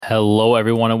Hello,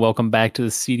 everyone, and welcome back to the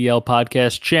CDL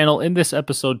podcast channel. In this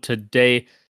episode today,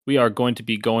 we are going to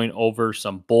be going over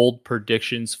some bold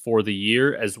predictions for the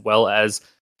year, as well as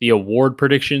the award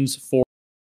predictions for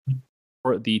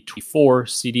the 24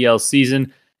 CDL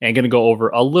season, and going to go over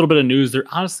a little bit of news. There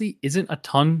honestly isn't a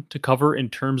ton to cover in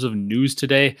terms of news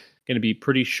today. Going to be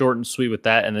pretty short and sweet with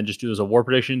that, and then just do those award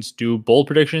predictions, do bold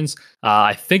predictions.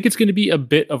 I think it's going to be a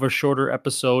bit of a shorter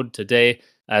episode today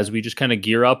as we just kind of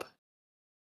gear up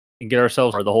and get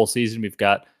ourselves for the whole season. We've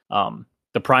got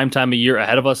the prime time of year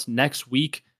ahead of us. Next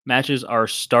week, matches are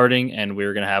starting, and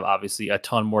we're going to have obviously a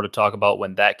ton more to talk about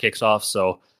when that kicks off.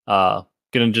 So going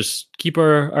to just keep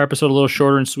our episode a little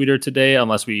shorter and sweeter today,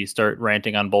 unless we start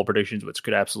ranting on bold predictions, which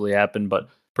could absolutely happen, but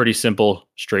pretty simple,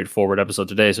 straightforward episode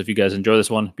today. So if you guys enjoy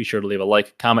this one, be sure to leave a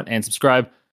like, comment, and subscribe.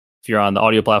 If you're on the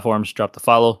audio platforms, drop the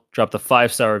follow, drop the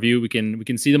 5-star review. We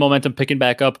can see the momentum picking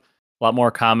back up. A lot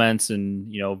more comments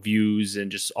and views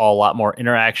and just a lot more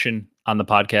interaction on the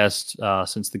podcast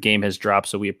since the game has dropped.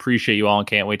 So we appreciate you all and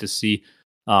can't wait to see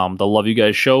the love you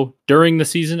guys show during the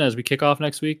season as we kick off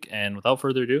next week. And without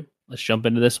further ado, let's jump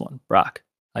into this one. Brock,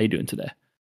 how you doing today?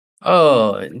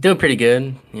 Oh, doing pretty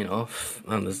good.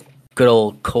 On this good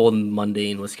old cold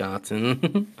Monday in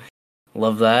Wisconsin.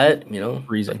 Love that.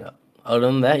 Freezing. Other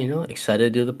than that,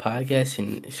 excited to do the podcast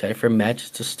and excited for matches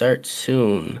to start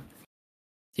soon.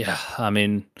 Yeah, I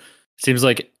mean, it seems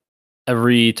like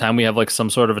every time we have like some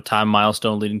sort of a time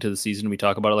milestone leading to the season, we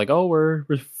talk about it like, oh, we're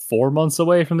 4 months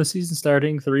away from the season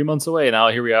starting, 3 months away. Now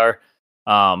here we are.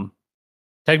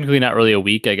 Technically not really a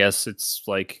week. I guess it's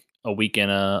like a week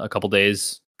and a couple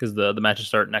days because the matches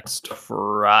start next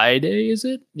Friday, is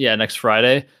it? Yeah, next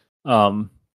Friday.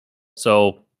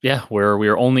 So yeah,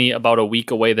 we're only about a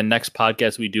week away. The next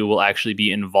podcast we do will actually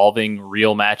be involving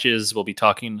real matches. We'll be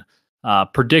talking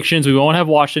predictions. We won't have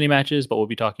watched any matches, but we'll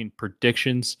be talking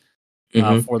predictions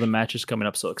for the matches coming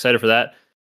up. So excited for that.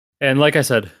 And like I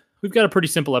said, we've got a pretty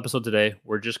simple episode today.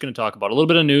 We're just going to talk about a little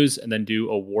bit of news and then do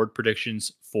award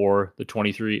predictions for the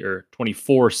 23 or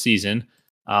 24 season.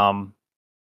 And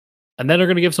then we're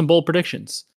going to give some bold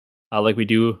predictions like we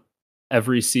do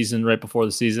every season right before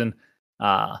the season.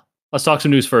 Let's talk some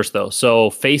news first, though.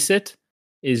 So Faceit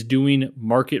is doing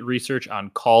market research on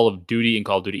Call of Duty and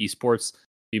Call of Duty esports.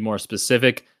 Be more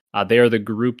specific, they are the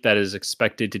group that is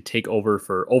expected to take over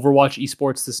for Overwatch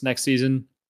esports this next season.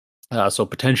 So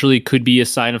potentially could be a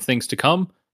sign of things to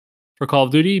come for Call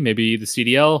of Duty. Maybe the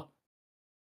CDL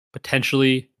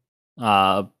potentially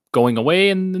going away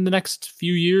in the next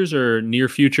few years or near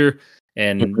future.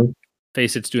 And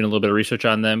Faceit's doing a little bit of research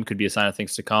on them. Could be a sign of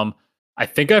things to come. I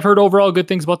think I've heard overall good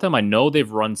things about them. I know they've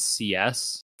run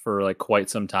CS for like quite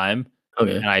some time.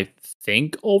 Okay. And I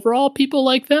think overall people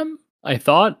like them. I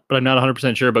thought, but I'm not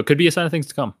 100% sure, but could be a sign of things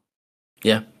to come.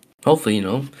 Yeah. Hopefully,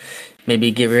 maybe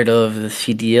get rid of the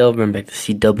CDL, bring back the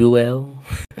CWL.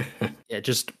 Yeah,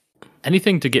 just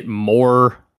anything to get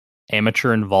more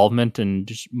amateur involvement and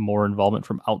just more involvement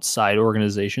from outside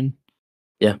organization.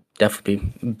 Yeah, definitely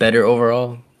better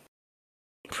overall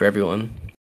for everyone.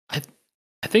 I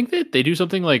think that they do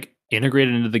something like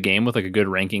integrated into the game with like a good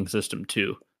ranking system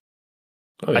too.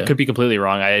 Oh, yeah. I could be completely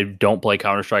wrong. I don't play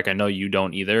Counter-Strike. I know you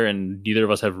don't either, and neither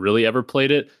of us have really ever played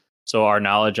it. So our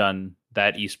knowledge on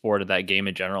that esport and that game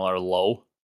in general are low.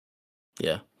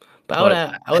 Yeah. But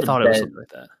I thought it was something like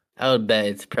that. I would bet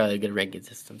it's probably a good ranking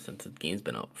system since the game's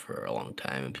been out for a long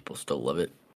time and people still love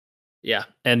it. Yeah,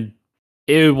 and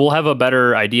it will have a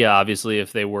better idea, obviously,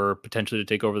 if they were potentially to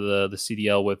take over the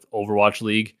CDL with Overwatch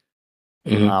League.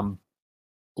 Mm-hmm.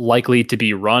 Likely to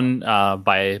be run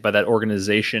by that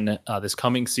organization this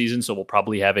coming season, so we'll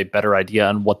probably have a better idea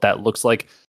on what that looks like,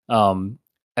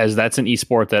 as that's an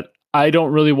esport that I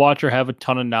don't really watch or have a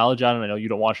ton of knowledge on. And I know you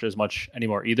don't watch it as much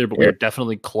anymore either, but we're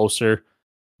definitely closer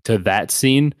to that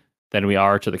scene than we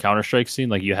are to the Counter-Strike scene.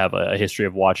 Like you have a history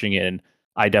of watching it, and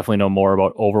I definitely know more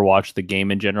about Overwatch, the game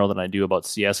in general, than I do about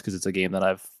CS because it's a game that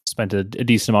I've spent a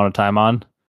decent amount of time on.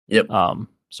 Yep.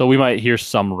 So we might hear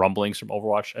some rumblings from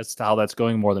Overwatch as to how that's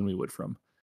going more than we would from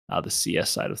the CS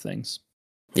side of things.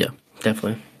 Yeah,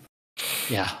 definitely.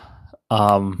 Yeah.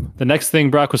 The next thing,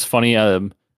 Brock, was funny.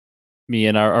 Me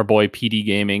and our boy PD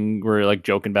Gaming were like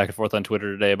joking back and forth on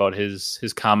Twitter today about his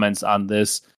comments on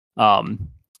this.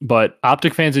 But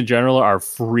OpTic fans in general are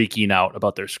freaking out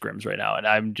about their scrims right now, and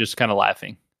I'm just kind of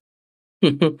laughing.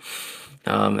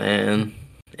 Oh man,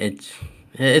 it's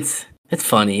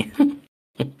funny.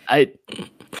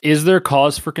 Is there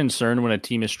cause for concern when a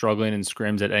team is struggling in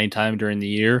scrims at any time during the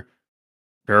year?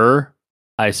 Sure,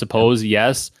 I suppose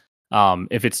yes.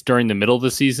 If it's during the middle of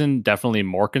the season, definitely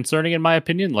more concerning in my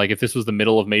opinion. Like if this was the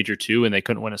middle of Major 2 and they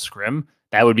couldn't win a scrim,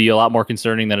 that would be a lot more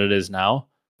concerning than it is now.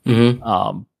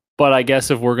 Mm-hmm. But I guess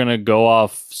if we're gonna go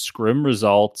off scrim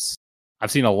results,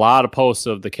 I've seen a lot of posts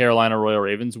of the Carolina Royal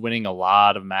Ravens winning a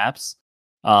lot of maps.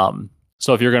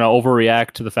 So if you're gonna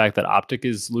overreact to the fact that OpTic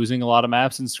is losing a lot of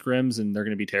maps in scrims and they're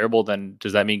gonna be terrible, then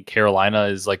does that mean Carolina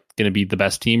is like gonna be the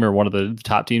best team or one of the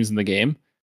top teams in the game?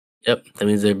 Yep, that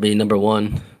means they'd be number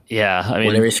one. Yeah, I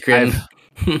Win every mean, scrim.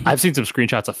 I've seen some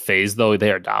screenshots of FaZe though;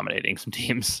 they are dominating some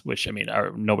teams, which I mean,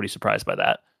 are nobody's surprised by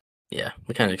that. Yeah,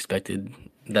 we kind of expected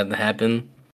that to happen.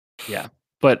 Yeah,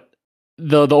 but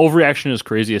the overreaction is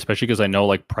crazy, especially because I know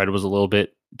like Pred was a little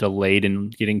bit delayed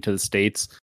in getting to the States.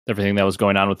 Everything that was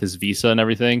going on with his visa and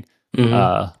everything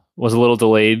Mm-hmm. was a little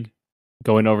delayed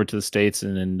going over to the States,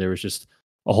 and then there was just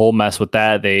a whole mess with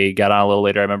that. They got on a little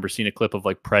later. I remember seeing a clip of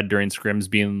like Pred during scrims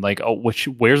being like, "Oh,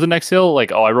 where's the next hill?"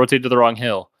 Like, "Oh, I rotated to the wrong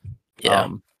hill." Yeah.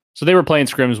 So they were playing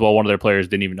scrims while one of their players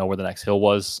didn't even know where the next hill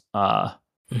was,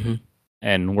 Mm-hmm.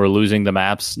 and we're losing the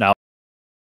maps now.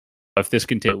 If this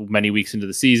continues many weeks into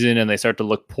the season and they start to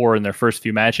look poor in their first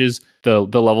few matches, the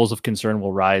levels of concern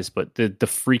will rise. But the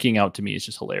freaking out to me is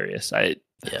just hilarious.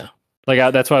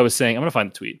 That's why I was saying I'm gonna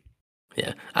find the tweet.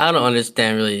 Yeah, I don't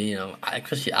understand really.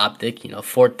 Especially OpTic.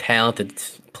 Four talented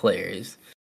players.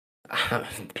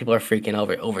 People are freaking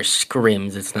over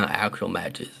scrims. It's not actual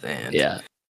matches, and Yeah,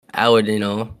 I would,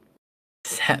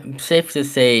 safe to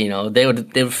say, they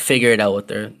would figure it out with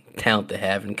their talent they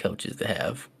have and coaches they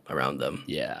have around them.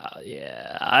 yeah.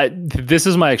 This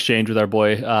is my exchange with our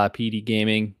boy PD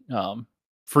Gaming.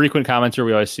 Frequent commenter.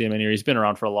 We always see him in here. He's been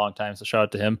around for a long time, so shout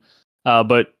out to him.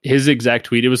 But his exact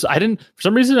tweet, for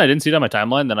some reason I didn't see it on my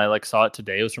timeline. Then I saw it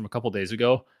today. It was from a couple days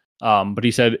ago. But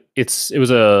he said it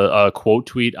was a quote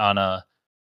tweet on a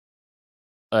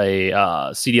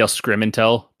CDL Scrim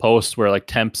Intel post where like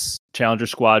Temps Challenger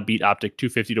Squad beat OpTic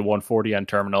 250 to 140 on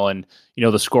Terminal, and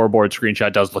the scoreboard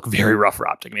screenshot does look very rough for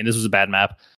OpTic. I mean, this was a bad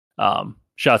map.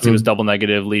 Shotzzy was double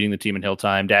negative, leading the team in hill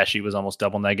time. Dashy was almost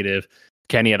double negative.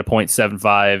 Kenny had a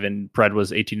 0.75, and Pred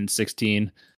was 18 and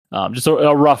 16. Just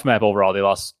a rough map overall. They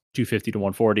lost 250 to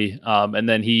 140. And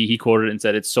then he quoted it and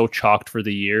said, "It's so chalked for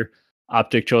the year.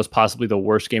 OpTic chose possibly the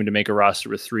worst game to make a roster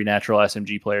with 3 natural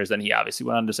SMG players." Then he obviously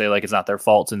went on to say like it's not their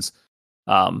fault since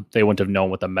they wouldn't have known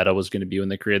what the meta was going to be when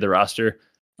they created the roster.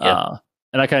 Yeah.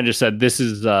 And I kind of just said this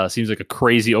is seems like a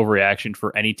crazy overreaction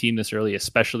for any team this early,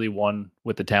 especially one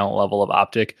with the talent level of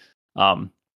OpTic.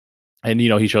 And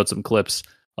he showed some clips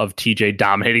of TJ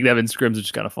dominating them in scrims, which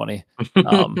is kind of funny.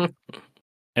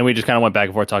 And we just kind of went back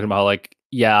and forth talking about how, like,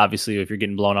 yeah, obviously if you're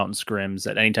getting blown out in scrims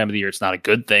at any time of the year, it's not a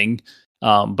good thing.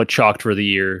 But chalked for the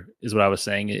year is what I was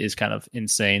saying is kind of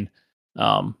insane.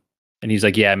 And he's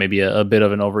like, yeah, maybe a bit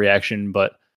of an overreaction,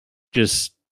 but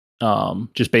just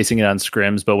basing it on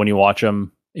scrims. But when you watch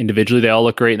them individually, they all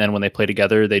look great. And then when they play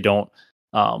together, they don't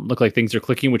look like things are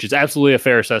clicking, which is absolutely a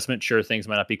fair assessment. Sure, things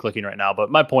might not be clicking right now, but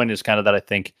my point is kind of that I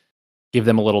think give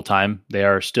them a little time. They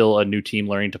are still a new team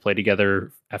learning to play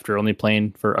together after only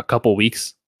playing for a couple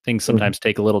weeks. Things sometimes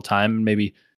take a little time.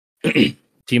 Maybe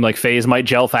team like FaZe might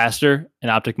gel faster and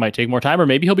OpTic might take more time, or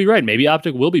maybe he'll be right. Maybe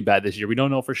OpTic will be bad this year. We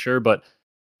don't know for sure, but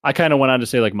I kind of went on to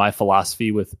say like my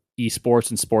philosophy with esports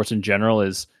and sports in general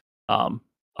is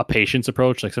a patience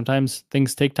approach. Like sometimes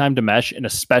things take time to mesh, and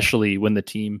especially when the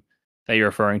team that you're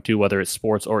referring to, whether it's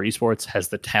sports or esports, has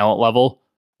the talent level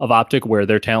of OpTic where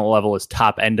their talent level is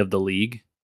top end of the league.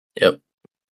 Yep.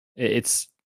 It's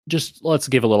just let's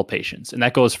give a little patience. And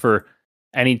that goes for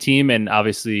any team and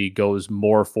obviously goes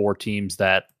more for teams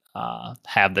that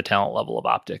have the talent level of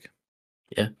OpTic.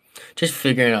 Yeah. Just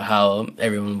figuring out how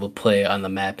everyone will play on the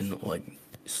map and like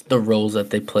the roles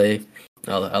that they play,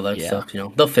 all that stuff,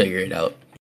 they'll figure it out.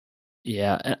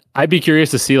 Yeah. I'd be curious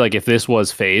to see like if this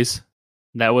was FaZe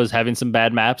that was having some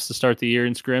bad maps to start the year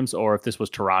in scrims, or if this was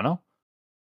Toronto.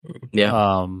 Yeah.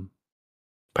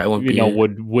 Probably won't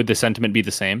be. Would the sentiment be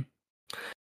the same?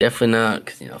 Definitely not,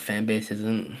 because fan base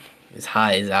isn't as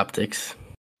high as OpTic's.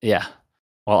 Yeah.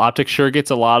 Well, OpTic sure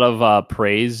gets a lot of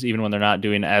praise, even when they're not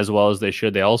doing as well as they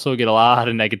should. They also get a lot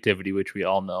of negativity, which we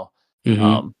all know.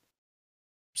 Mm-hmm.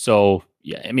 So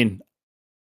yeah, I mean,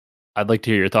 I'd like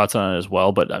to hear your thoughts on it as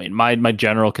well. But I mean, my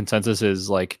general consensus is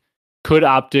like, could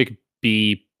OpTic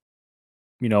be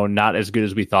not as good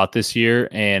as we thought this year,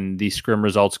 and the scrim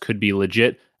results could be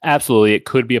legit? Absolutely, it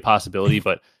could be a possibility,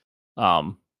 but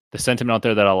the sentiment out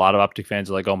there that a lot of OpTic fans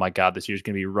are like, oh my god, this year's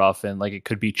gonna be rough, and like it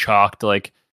could be chalked.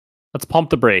 Like, let's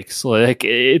pump the brakes. Like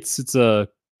it's a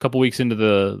couple weeks into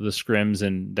the scrims,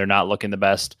 and they're not looking the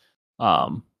best.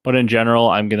 But in general,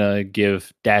 I'm gonna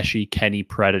give Dashy, Kenny,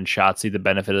 Pred, and Shotzzy the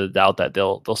benefit of the doubt that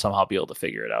they'll somehow be able to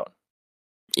figure it out.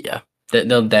 Yeah,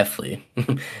 they'll definitely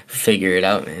figure it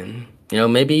out, man.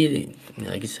 Maybe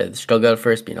like you said, struggle at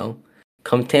first.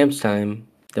 come Tamps time,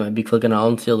 they might be clicking on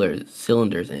all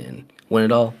cylinders and win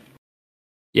it all.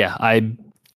 Yeah, I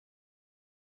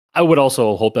would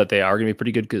also hope that they are going to be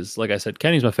pretty good because, like I said,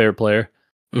 Kenny's my favorite player.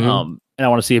 Mm-hmm. And I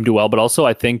want to see him do well. But also,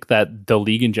 I think that the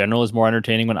league in general is more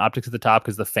entertaining when OpTic's at the top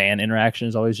because the fan interaction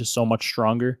is always just so much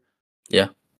stronger. Yeah.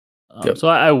 Yep. So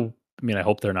I mean, I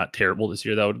hope they're not terrible this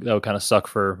year. That would kind of suck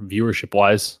for viewership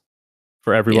wise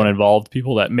for everyone involved.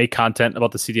 People that make content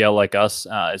about the CDL like us,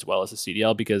 as well as the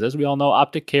CDL, because as we all know,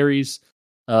 OpTic carries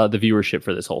the viewership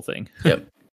for this whole thing. Yep.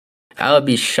 I would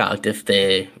be shocked if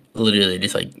they literally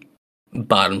just like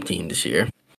bottom team this year.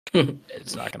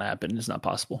 It's not going to happen. It's not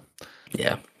possible.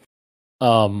 Yeah.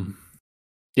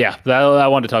 Yeah, I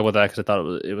wanted to talk about that because I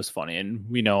thought it was funny, and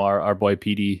we know our boy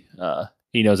PD.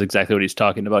 He knows exactly what he's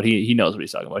talking about. He knows what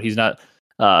he's talking about. He's not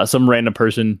some random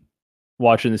person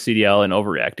watching the CDL and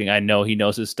overreacting. I know he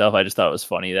knows his stuff. I just thought it was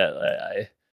funny that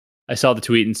I saw the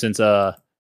tweet, and since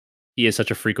he is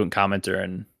such a frequent commenter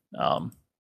and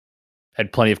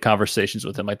had plenty of conversations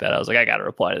with him like that, I was like, I got to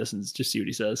reply to this and just see what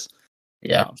he says.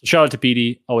 Yeah. So shout out to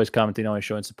PD, always commenting, always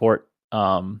showing support.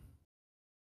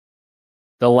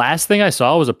 The last thing I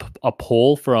saw was a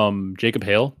poll from Jacob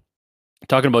Hale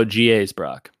talking about GAs,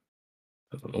 Brock.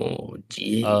 Oh,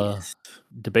 jeez.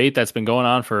 Debate that's been going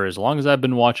on for as long as I've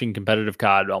been watching competitive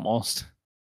COD almost.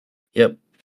 Yep.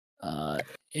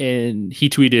 And he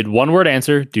tweeted, one word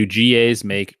answer, do GAs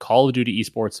make Call of Duty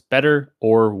esports better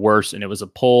or worse? And it was a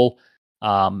poll.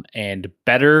 And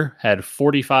better had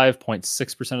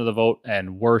 45.6% of the vote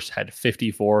and worse had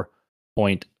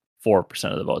 54.4%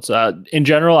 of the votes. In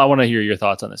general, I want to hear your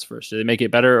thoughts on this first. Do they make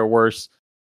it better or worse?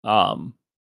 What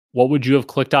would you have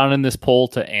clicked on in this poll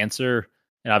to answer?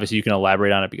 And obviously you can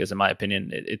elaborate on it because in my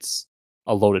opinion, it's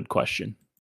a loaded question.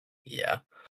 Yeah.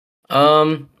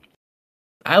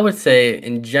 I would say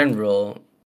in general,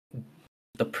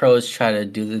 the pros try to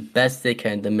do the best they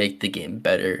can to make the game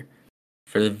better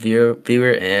for the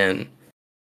viewer and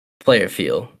player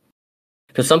feel.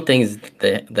 Because some things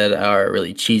that are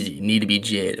really cheesy need to be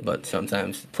GA'd, but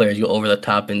sometimes players go over the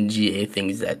top and GA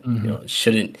things that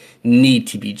shouldn't need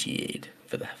to be GA'd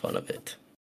for the fun of it.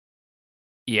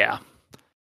 Yeah.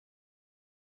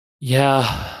 Yeah,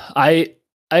 I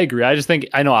agree. I just think,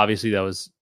 I know obviously that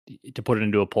was, to put it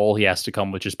into a poll, he has to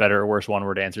come with just better or worse one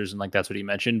word answers, and like that's what he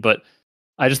mentioned. But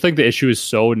I just think the issue is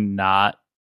so not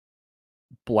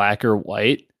black or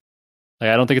white.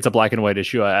 Like I don't think it's a black and white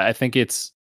issue. I think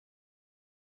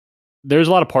there's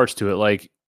a lot of parts to it. Like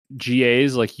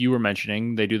GAs, like you were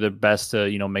mentioning, they do their best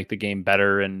to make the game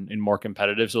better and more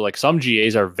competitive. So like some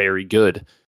GAs are very good.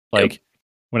 Like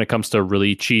when it comes to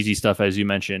really cheesy stuff, as you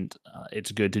mentioned,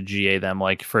 it's good to GA them.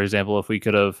 Like for example, if we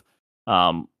could have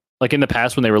like in the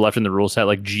past when they were left in the rule set,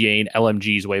 like GA and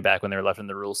LMGs way back when they were left in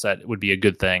the rule set, it would be a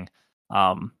good thing.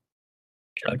 And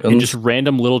just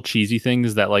random little cheesy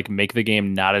things that like make the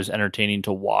game not as entertaining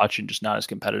to watch and just not as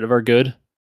competitive are good.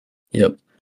 Yep.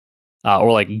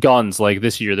 Or like guns, like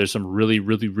this year, there's some really,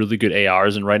 really, really good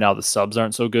ARs, and right now the subs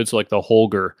aren't so good. So like the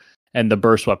Holger and the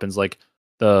burst weapons, like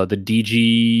the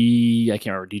DG, I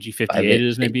can't remember, DG58 it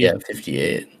is maybe. Yeah,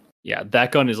 58. Yeah,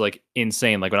 that gun is like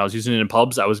insane. Like when I was using it in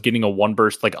pubs, I was getting a one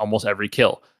burst like almost every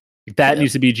kill. Like, that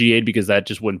needs to be GA'd because that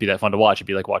just wouldn't be that fun to watch. It'd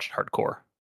be like watching hardcore.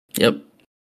 Yep.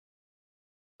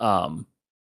 On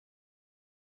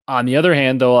the other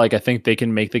hand, though, like I think they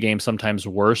can make the game sometimes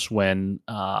worse when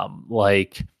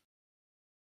like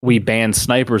we ban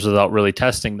snipers without really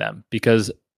testing them,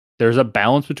 because there's a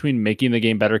balance between making the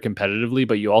game better competitively,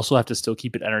 but you also have to still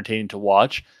keep it entertaining to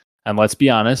watch. And let's be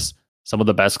honest, some of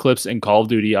the best clips in Call of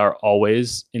Duty are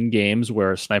always in games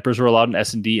where snipers are allowed in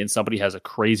S&D and somebody has a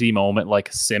crazy moment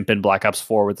like Simp in Black Ops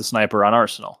 4 with the sniper on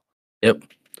Arsenal. Yep.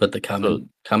 But the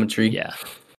commentary. Yeah.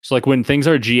 So like when things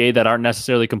are GA that aren't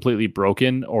necessarily completely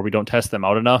broken or we don't test them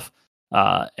out enough,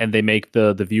 and they make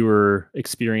the viewer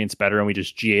experience better and we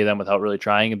just GA them without really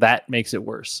trying, that makes it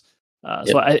worse.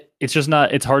 So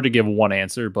it's hard to give one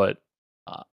answer, but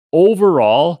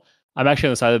overall, I'm actually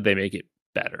on the side that they make it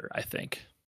better, I think.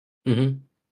 Mm-hmm.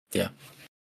 Yeah.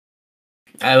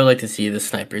 I would like to see the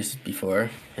snipers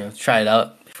before, try it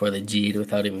out before they G'd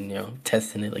without even,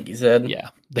 testing it, like you said. Yeah,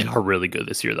 they are really good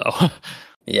this year, though.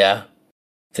 Yeah.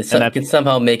 Can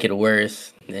somehow make it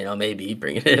worse, maybe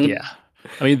bring it in. Yeah.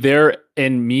 I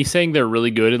mean, me saying they're really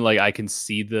good and like I can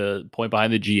see the point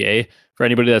behind the GA. For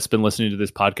anybody that's been listening to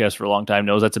this podcast for a long time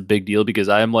knows that's a big deal, because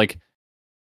I am like,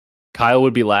 Kyle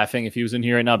would be laughing if he was in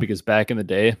here right now, because back in the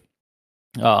day,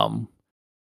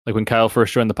 like when Kyle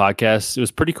first joined the podcast, it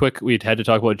was pretty quick. We'd had to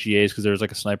talk about GAs because there was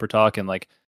like a sniper talk, and like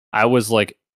I was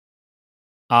like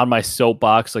on my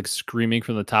soapbox, like screaming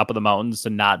from the top of the mountains to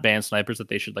not ban snipers, that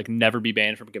they should like never be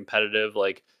banned from competitive.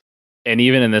 Like And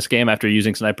even in this game, after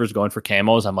using snipers going for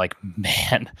camos, I'm like,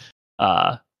 man,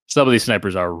 some of these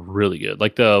snipers are really good.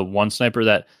 Like the one sniper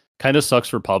that kind of sucks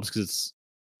for pubs because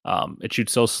it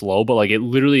shoots so slow, but like it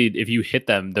literally, if you hit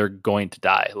them, they're going to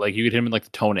die. Like you could hit them in like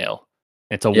the toenail.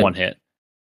 It's a one hit.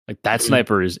 Like that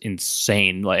sniper is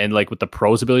insane. And like with the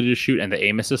pros ability to shoot and the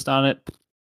aim assist on it,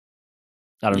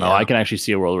 I don't know. I can actually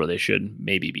see a world where they should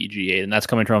maybe be G8, and that's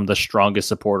coming from the strongest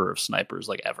supporter of snipers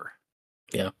like ever.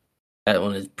 Yeah. That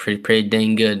one is pretty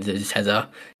dang good. It just has a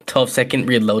 12-second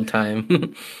reload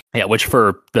time. Yeah, which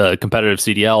for the competitive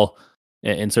CDL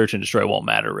in Search and Destroy won't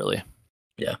matter really.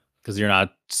 Yeah. Because you're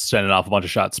not sending off a bunch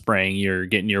of shots spraying. You're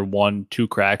getting your 1-2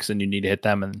 cracks and you need to hit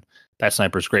them, and that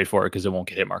sniper's great for it because it won't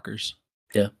get hit markers.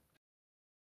 Yeah.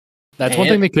 That's one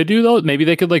thing they could do, though. Maybe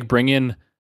they could like bring in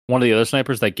one of the other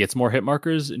snipers that gets more hit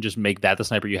markers and just make that the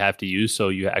sniper you have to use, so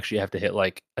you actually have to hit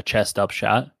like a chest up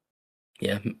shot.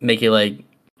 Yeah, make it like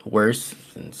worse,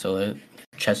 and so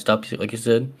chest up, like you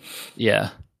said. Yeah.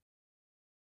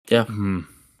 Yeah.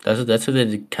 That's what they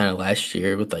did kind of last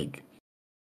year with like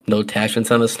no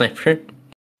attachments on the sniper.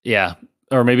 Yeah.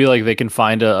 Or maybe like they can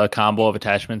find a combo of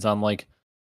attachments on like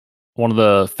one of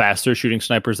the faster shooting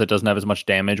snipers that doesn't have as much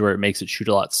damage, where it makes it shoot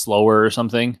a lot slower or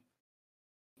something.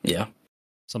 Yeah.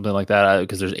 Something like that.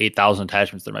 Because there's 8,000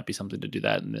 attachments. There might be something to do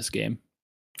that in this game.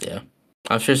 Yeah.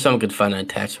 I'm sure someone could find an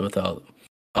attachment without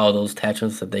all those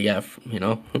attachments that they got,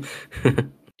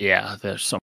 Yeah, there's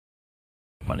so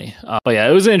funny. But yeah,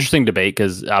 it was an interesting debate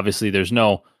because obviously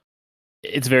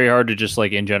it's very hard to just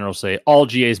like in general say all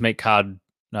GAs make COD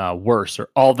worse or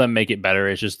all of them make it better.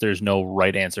 It's just there's no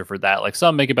right answer for that. Like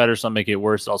some make it better, some make it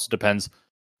worse. It also depends.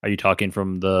 Are you talking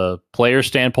from the player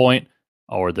standpoint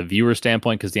or the viewer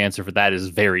standpoint? Because the answer for that is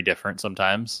very different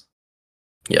sometimes.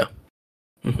 Yeah.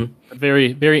 A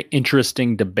very, very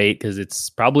interesting debate because it's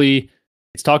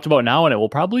talked about now and it will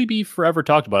probably be forever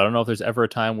talked about. I don't know if there's ever a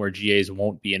time where GAs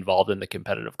won't be involved in the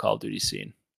competitive Call of Duty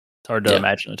scene. It's hard to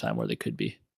imagine a time where they could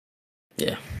be.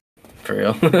 Yeah, for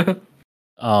real.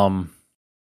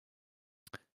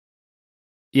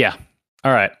 Yeah.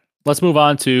 All right. Let's move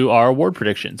on to our award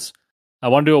predictions. I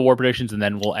want to do award predictions and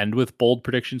then we'll end with bold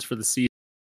predictions for the season.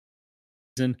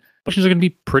 Predictions are going to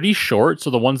be pretty short.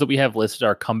 So the ones that we have listed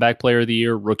are Comeback Player of the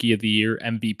Year, Rookie of the Year,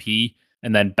 MVP,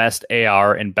 and then Best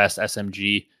AR and Best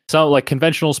SMG. So like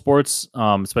conventional sports,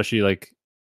 especially like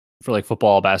for like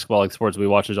football, basketball, like sports we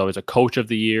watch, there's always a Coach of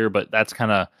the Year, but that's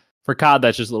kind of for COD,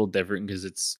 that's just a little different because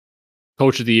it's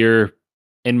Coach of the Year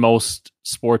in most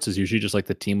sports is usually just like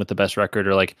the team with the best record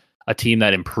or like a team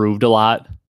that improved a lot.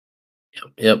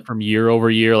 Yep. From year over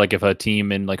year. Like if a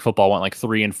team in like football went like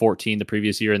 3-14 the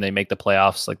previous year and they make the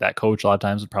playoffs, like that coach a lot of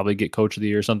times would probably get Coach of the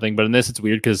Year or something. But in this, it's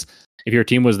weird because if your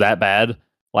team was that bad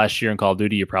last year in Call of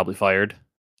Duty, you're probably fired.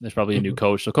 There's probably a new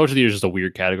coach. So Coach of the Year is just a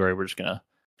weird category. We're just gonna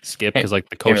skip because like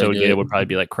the coach that would get it would probably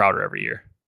be like Crowder every year.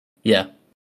 Yeah.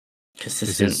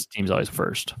 Consistent. His team's always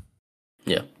first.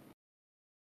 Yeah.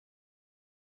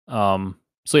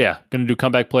 So yeah, gonna do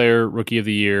Comeback Player, Rookie of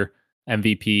the Year,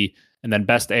 MVP, and then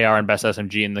Best AR and Best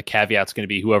SMG. And the caveat's going to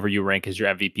be whoever you rank as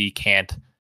your MVP can't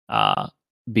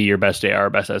be your Best AR or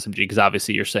Best SMG because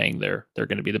obviously you're saying they're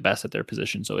going to be the best at their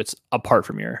position, so it's apart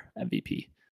from your MVP.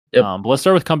 Yep. But let's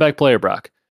start with Comeback Player, Brock.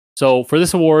 So for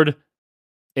this award,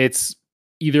 it's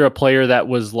either a player that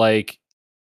was like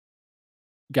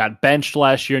got benched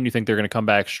last year and you think they're going to come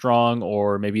back strong,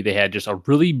 or maybe they had just a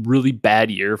really, really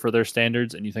bad year for their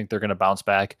standards and you think they're going to bounce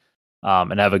back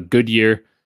and have a good year.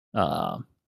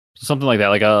 Something like that,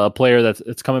 like a player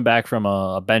that's coming back from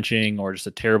a benching or just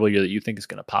a terrible year that you think is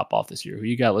going to pop off this year. Who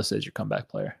you got listed as your comeback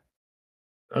player?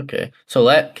 Okay,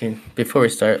 so before we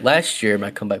start, last year my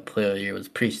comeback player of the year was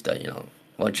Priesta,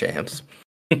 one champs.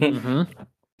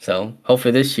 So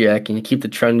hopefully this year I can keep the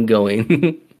trend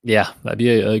going. Yeah, that'd be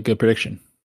a good prediction.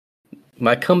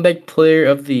 My comeback player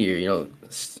of the year,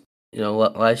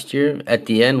 last year at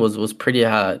the end was pretty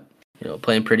hot.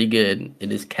 Playing pretty good.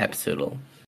 It is Capsule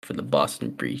for the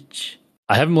Boston Breach.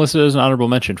 I have him listed as an honorable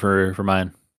mention for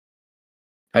mine.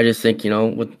 I just think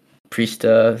with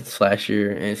Priesta,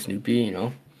 Slasher, and Snoopy,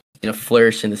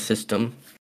 flourish in the system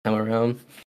come around,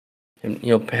 and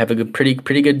have a pretty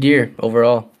good year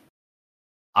overall.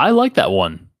 I like that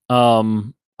one. I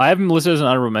have him listed as an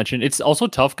honorable mention. It's also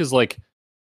tough because like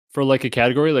for like a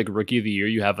category like Rookie of the Year,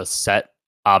 you have a set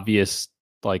obvious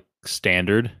like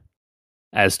standard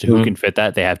as to who can fit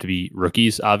that. They have to be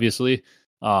rookies, obviously.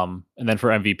 And then for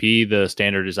MVP, the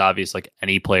standard is obvious, like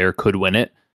any player could win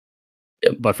it.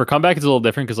 Yep. But for comeback, it's a little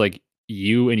different because like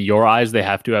you, in your eyes, they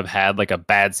have to have had like a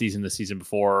bad season the season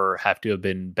before, or have to have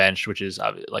been benched, which is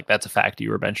like that's a fact. You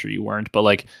were benched or you weren't, but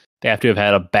like they have to have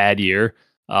had a bad year.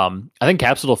 I think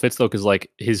Capsule fits though, because like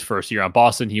his first year on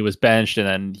Boston, he was benched, and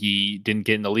then he didn't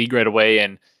get in the league right away,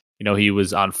 and he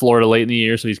was on Florida late in the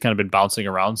year, so he's kind of been bouncing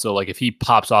around. So like if he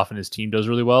pops off and his team does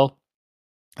really well,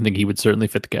 I think he would certainly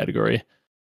fit the category.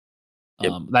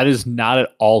 Yep. That is not at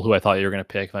all who I thought you were going to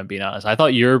pick, if I'm being honest. I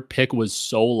thought your pick was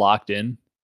so locked in.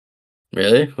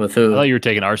 Really? With I who? thought you were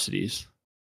taking Arcides.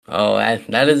 Oh,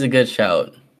 that is a good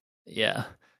shout. Yeah.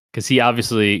 Because he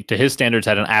obviously, to his standards,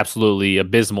 had an absolutely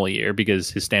abysmal year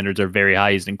because his standards are very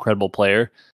high. He's an incredible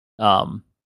player.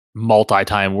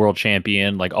 Multi-time world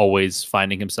champion, like always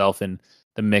finding himself in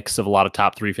the mix of a lot of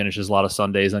top 3 finishes, a lot of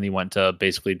Sundays. And he went to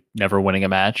basically never winning a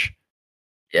match.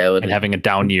 Yeah, and having a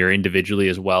down year individually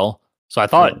as well. So I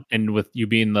thought, and with you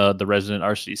being the resident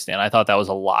RC stan, I thought that was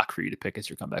a lock for you to pick as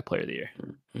your comeback player of the year.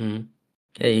 Mm-hmm.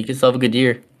 Hey, he can still have a good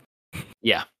year.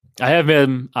 Yeah, I have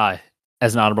him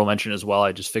as an honorable mention as well.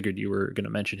 I just figured you were going to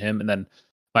mention him, and then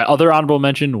my other honorable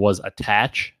mention was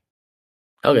Attach.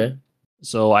 Okay.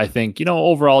 So I think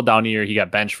overall down year, he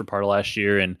got benched for part of last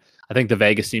year, and I think the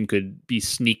Vegas team could be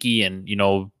sneaky and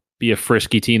be a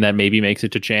frisky team that maybe makes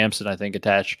it to champs, and I think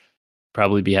Attach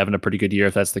probably be having a pretty good year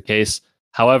if that's the case.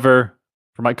 However,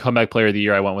 for my comeback player of the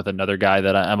year, I went with another guy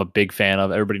that I'm a big fan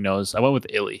of. Everybody knows. I went with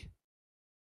Illy.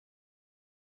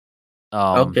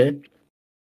 Okay.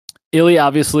 Illy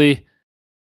obviously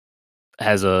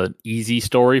has an easy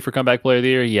story for comeback player of the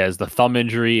year. He has the thumb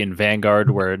injury in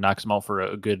Vanguard where it knocks him out for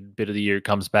a good bit of the year,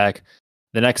 comes back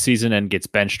the next season and gets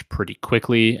benched pretty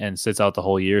quickly and sits out the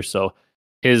whole year. So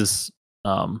his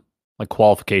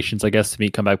qualifications, I guess, to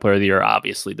meet comeback player of the year are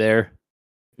obviously there.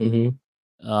 Mm-hmm.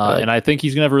 And I think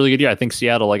he's going to have a really good year. I think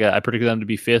Seattle, I predicted them to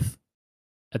be 5th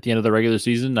at the end of the regular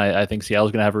season. I think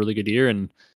Seattle's going to have a really good year.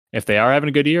 And if they are having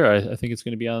a good year, I think it's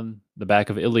going to be on the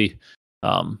back of Illy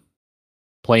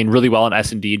playing really well in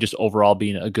S&D, just overall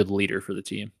being a good leader for the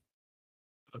team.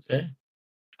 Okay.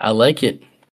 I like it.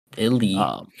 Illy.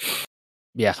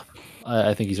 Yeah,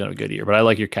 I think he's going to have a good year. But I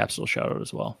like your Capsule shout out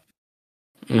as well.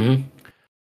 Mm-hmm.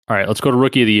 All right, let's go to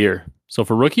Rookie of the Year. So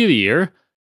for Rookie of the Year,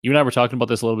 you and I were talking about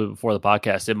this a little bit before the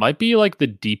podcast. It might be like the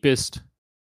deepest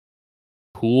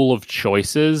pool of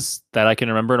choices that I can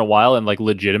remember in a while, and like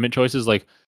legitimate choices. Like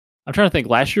I'm trying to think.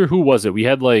 Last year, who was it? We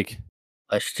had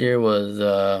last year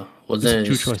wasn't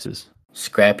 2 choices.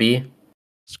 Scrappy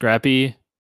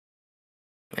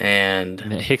and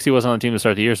Hixie wasn't on the team to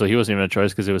start the year, so he wasn't even a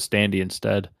choice because it was Standy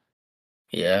instead.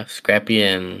 Yeah, Scrappy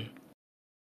and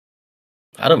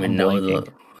I don't even know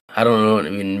I don't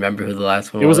even remember who the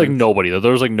last one was. It was like nobody.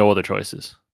 There was like no other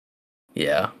choices.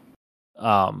 Yeah.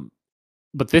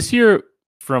 But this year,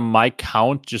 from my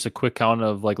count, just a quick count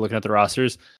of like looking at the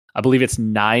rosters, I believe it's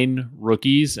 9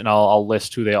 rookies, and I'll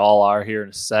list who they all are here in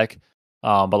a sec.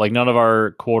 But like none of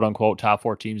our quote unquote top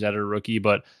 4 teams added a rookie.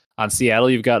 But on Seattle,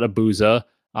 you've got Abuza.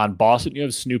 On Boston, you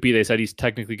have Snoopy. They said he's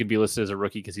technically could be listed as a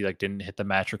rookie because he didn't hit the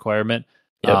match requirement.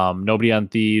 Yep. Nobody on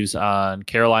Thieves. On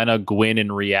Carolina, Gwyn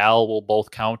and Real will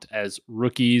both count as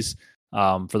rookies.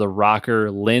 For the Rocker,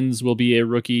 Linz will be a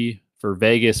rookie. For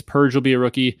Vegas, Purge will be a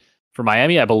rookie. For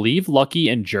Miami, I believe Lucky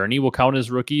and Journey will count as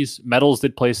rookies. Metals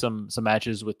did play some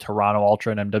matches with Toronto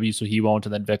Ultra and MW, so he won't.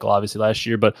 And then Vickle, obviously, last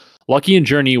year. But Lucky and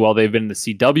Journey, while they've been in the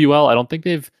CWL, I don't think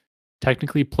they've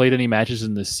technically played any matches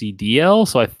in the CDL.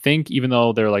 So I think even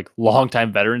though they're like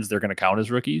longtime veterans, they're going to count as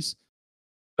rookies.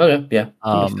 Okay, yeah.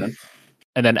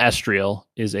 And then Estriel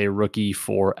is a rookie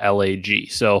for LAG.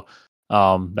 So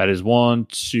that is 1,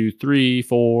 2, 3,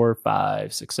 4,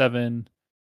 5, 6, 7,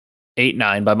 8,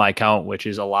 9 by my count, which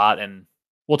is a lot. And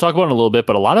we'll talk about it in a little bit,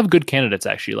 but a lot of good candidates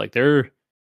actually. Like there's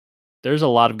a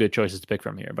lot of good choices to pick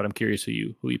from here. But I'm curious who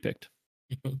you picked.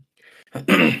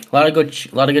 a lot of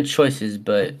good choices,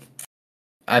 but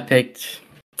I picked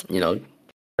the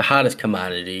hottest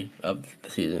commodity of the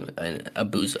season,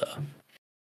 Abuza.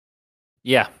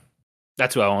 Yeah.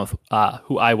 That's who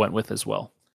I went with as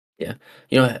well. Yeah.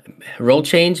 Role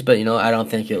change, but I don't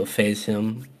think it'll phase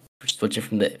him switching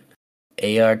from the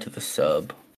AR to the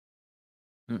sub.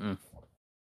 I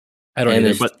don't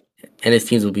either, and his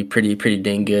teams will be pretty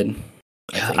dang good.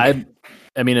 I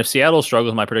mean, if Seattle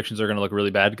struggles, my predictions are going to look really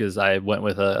bad because I went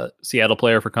with a Seattle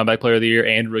player for comeback player of the year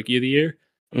and rookie of the year.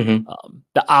 Mm-hmm.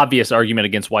 The obvious argument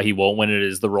against why he won't win it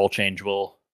is the role change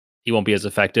he won't be as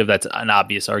effective. That's an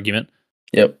obvious argument.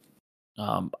 Yep.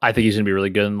 I think he's going to be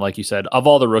really good. And like you said, of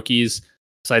all the rookies,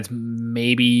 besides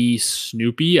maybe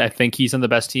Snoopy, I think he's on the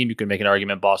best team. You can make an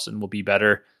argument Boston will be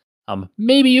better.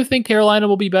 Maybe you think Carolina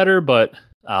will be better, but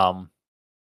I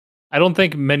don't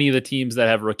think many of the teams that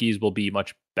have rookies will be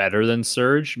much better than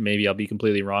Surge. Maybe I'll be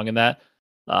completely wrong in that.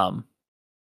 But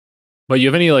you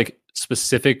have any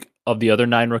specific of the other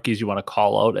 9 rookies you want to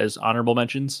call out as honorable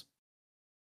mentions?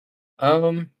 I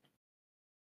want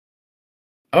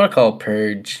to call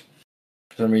Purge.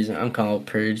 For some reason, I'm calling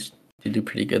Purge to do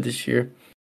pretty good this year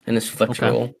in this flex Okay.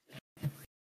 role.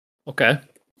 Okay.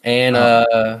 And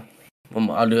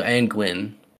I'll do and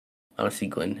Gwyn. I want to see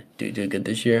Gwyn do good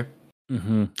this year.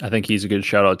 I think he's a good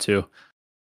shout out too.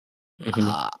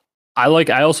 Mm-hmm.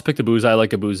 I also picked Abuza. I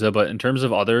like Abuza, but in terms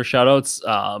of other shout outs,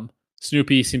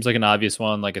 Snoopy seems like an obvious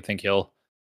one. Like I think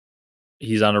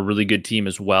he's on a really good team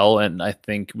as well. And I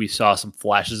think we saw some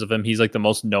flashes of him. He's like the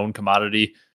most known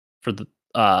commodity for the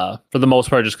most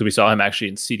part, just because we saw him actually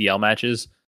in CDL matches.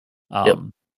 Yep.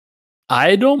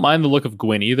 I don't mind the look of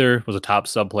Gwyn either. Was a top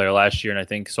sub player last year, and I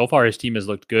think so far his team has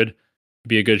looked good.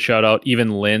 Be a good shout out.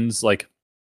 Even Lin's like,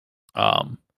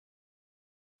 um,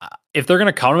 if they're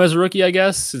gonna count him as a rookie, I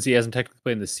guess since he hasn't technically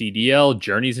played in the CDL.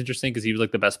 Journey's interesting because he was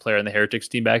like the best player in the Heretics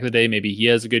team back in the day. Maybe he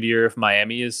has a good year if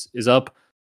Miami is up.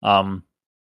 But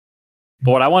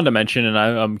what I wanted to mention, and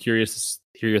I'm curious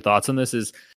to hear your thoughts on this,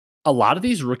 is a lot of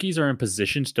these rookies are in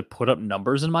positions to put up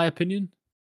numbers, in my opinion.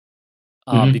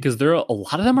 Because a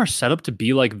lot of them are set up to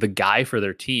be like the guy for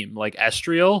their team. Like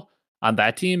Estriel on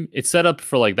that team, it's set up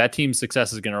for like that team's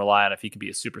success is going to rely on if he can be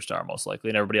a superstar most likely,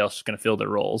 and everybody else is going to fill their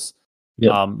roles.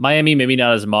 Yep. Miami maybe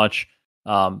not as much.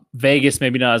 Vegas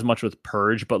maybe not as much with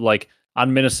Purge, but like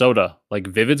on Minnesota, like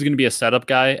Vivid's going to be a setup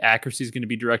guy. Accuracy is going to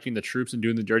be directing the troops and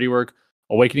doing the dirty work.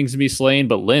 Awakening's going to be slaying,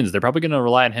 but Linz, they're probably going to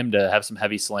rely on him to have some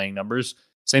heavy slaying numbers.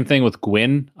 Same thing with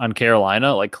Gwyn on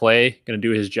Carolina. Like Clay going to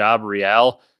do his job.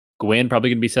 Real. Gwyn probably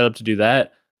going to be set up to do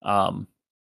that.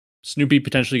 Snoopy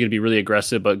potentially going to be really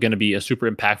aggressive, but going to be a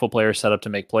super impactful player set up to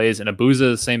make plays. And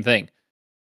Abuza, the same thing.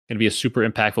 Going to be a super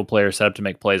impactful player set up to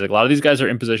make plays. Like a lot of these guys are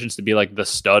in positions to be like the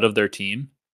stud of their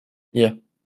team. Yeah.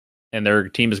 And their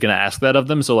team is going to ask that of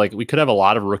them. So like we could have a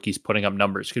lot of rookies putting up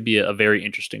numbers. Could be a very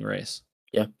interesting race.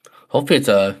 Yeah. Hopefully it's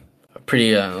a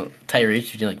pretty tight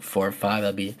race between like 4 or 5.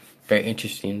 That'd be very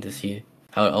interesting to see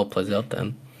how it all plays out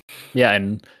then. Yeah,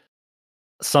 and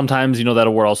sometimes, that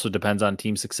award also depends on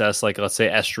team success. Like, let's say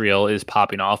Estriel is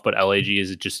popping off, but LAG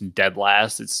is just in dead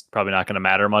last. It's probably not going to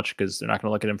matter much because they're not going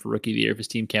to look at him for rookie of the year if his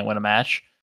team can't win a match.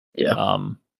 Yeah.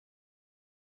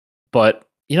 But,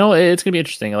 it's going to be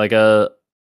interesting. Like, I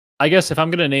guess if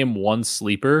I'm going to name one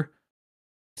sleeper,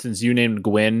 since you named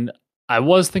Gwyn, I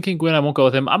was thinking Gwyn, I won't go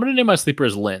with him. I'm going to name my sleeper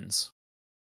as Linz.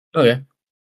 Okay.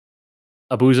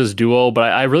 Abuza's duo,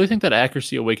 but I really think that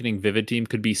Accuracy Awakening Vivid team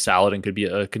could be solid and could be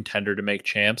a contender to make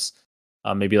champs.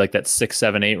 Maybe like that 6,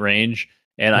 7, 8 range.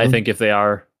 And I think if they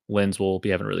are, Linz will be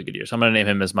having a really good year. So I'm going to name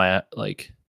him as my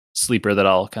like sleeper that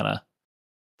I'll kind of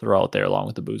throw out there along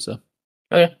with Abuza.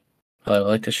 Okay. I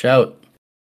like to shout.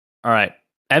 All right.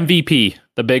 MVP,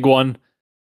 the big one.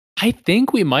 I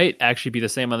think we might actually be the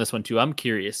same on this one too. I'm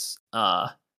curious. There's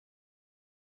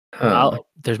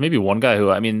maybe one guy who,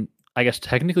 I guess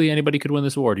technically anybody could win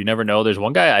this award. You never know. There's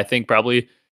one guy I think probably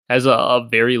has a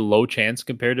very low chance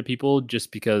compared to people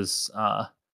just because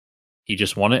he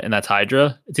just won it, and that's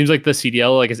Hydra. It seems like the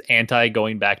CDL is anti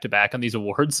going back to back on these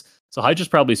awards. So Hydra's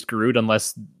probably screwed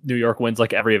unless New York wins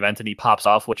like every event and he pops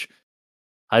off, which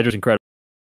Hydra's incredible.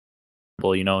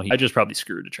 Hydra's probably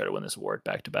screwed to try to win this award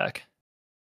back to back.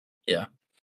 Yeah.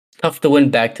 Tough to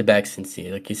win back to back since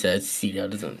like you said,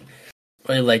 CDL doesn't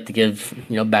really like to give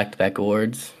back to back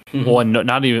awards. Well, and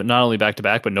not only back to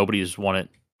back, but nobody's won it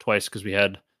twice because we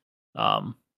had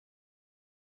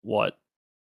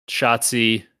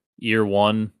Shotzi year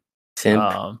one,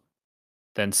 Simp,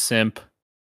 then Simp,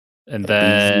 and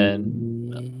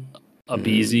then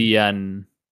Abizi and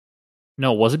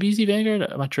no, was it Abizi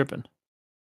Vanguard? Am I tripping?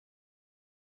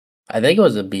 I think it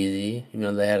was Abizi.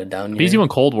 They had a down year. Abizi won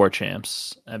Cold War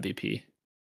champs MVP.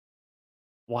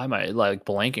 Why am I like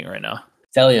blanking right now?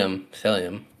 Celium.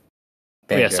 Oh,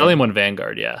 yeah, Celium won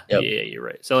Vanguard. Yeah. Yep. Yeah, you're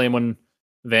right. Celium won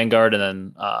Vanguard, and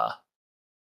then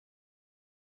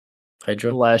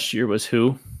Hydra. Last year was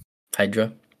who?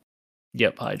 Hydra.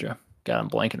 Yep, Hydra. God, I'm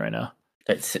blanking right now.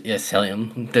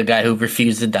 Celium, the guy who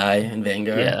refused to die in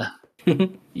Vanguard. Yeah.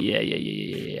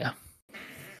 Yeah.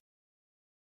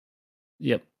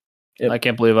 Yep. I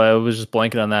can't believe I was just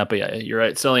blanking on that, but yeah, you're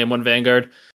right. Celium won Vanguard.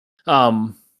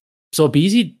 So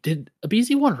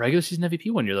Abizi won regular season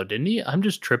MVP one year though, didn't he? I'm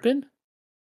just tripping.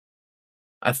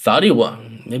 I thought he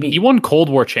won. Maybe he won Cold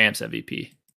War champs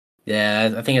MVP.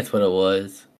 Yeah, I think that's what it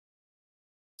was.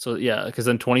 So yeah, because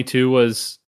then 22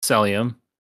 was Celium.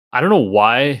 I don't know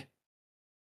why.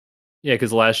 Yeah,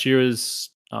 because last year was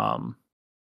Hydra.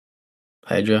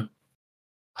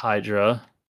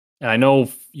 And I know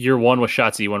year one was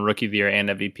Shotzi, won Rookie of the Year and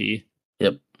MVP.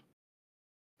 Yep.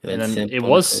 And then it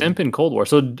was Simp in Cold War.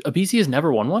 So Abizi has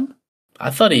never won one? I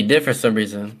thought he did for some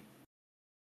reason.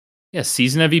 Yeah,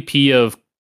 season MVP of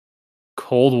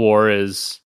Cold War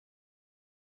is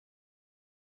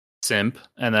Simp,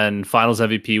 and then Finals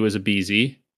MVP was a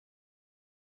BZ.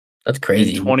 That's In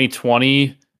crazy.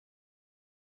 2020,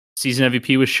 season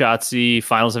MVP was Shotzi,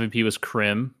 Finals MVP was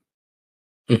Crim.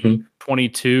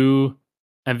 22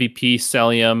 MVP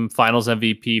Celium, Finals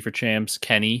MVP for champs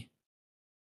Kenny.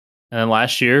 And then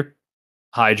last year,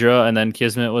 Hydra, and then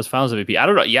Kismet was Finals MVP. I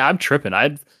don't know. Yeah, I'm tripping.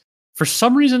 For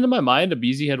some reason in my mind,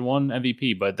 Abizi had won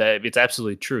MVP, but it's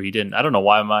absolutely true. He didn't. I don't know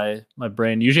why my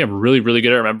brain. Usually, I'm really, really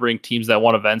good at remembering teams that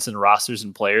won events and rosters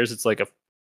and players. It's like a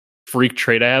freak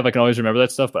trait I have. I can always remember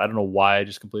that stuff, but I don't know why I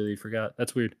just completely forgot.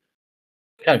 That's weird.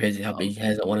 Kind of crazy how he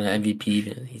hasn't won an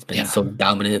MVP. He's been so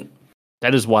dominant.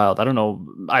 That is wild. I don't know.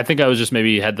 I think I was just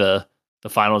maybe had the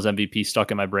Finals MVP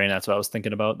stuck in my brain. That's what I was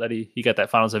thinking about. That he got that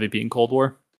Finals MVP in Cold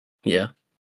War. Yeah.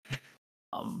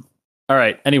 All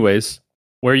right. Anyways,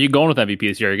 where are you going with MVP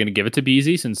this year? Are you going to give it to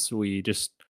BZ since we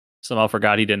just somehow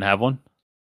forgot he didn't have one?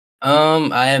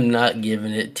 I am not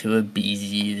giving it to a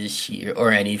BZ this year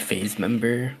or any phase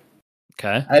member.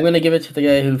 Okay. I'm going to give it to the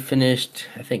guy who finished,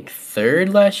 I think,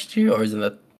 3rd last year, or was in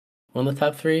one of the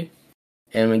top 3.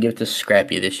 And I'm going to give it to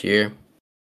Scrappy this year.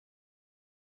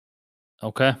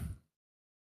 Okay.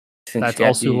 Since That's Scrappy,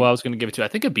 also who I was going to give it to. I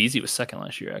think Abizi was 2nd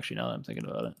last year, actually, now that I'm thinking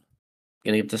about it.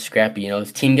 Going to give it to Scrappy.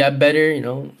 His team got better,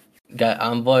 got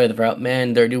Envoy, the route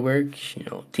man, dirty work.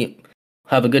 Team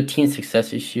have a good team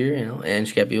success this year, and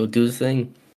Scrappy will do his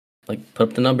thing. Put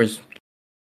up the numbers.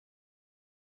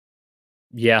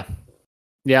 Yeah.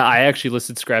 Yeah, I actually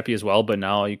listed Scrappy as well, but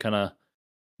now you kind of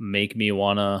make me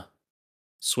want to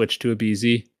switch to a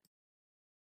BZ.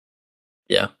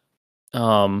 Yeah.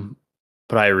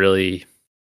 But I really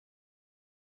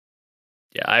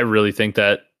think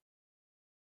that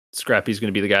Scrappy's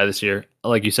going to be the guy this year.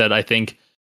 Like you said, I think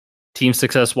team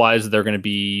success wise, they're going to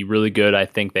be really good. I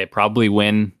think they probably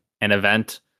win an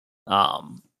event.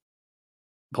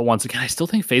 But once again, I still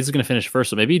think FaZe is going to finish first.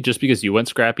 So maybe just because you went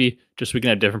Scrappy, just so we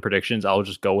can have different predictions, I'll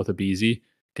just go with a BZ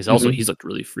because also he's looked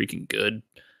really freaking good.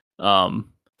 In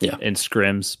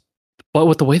Scrims. But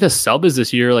with the way the sub is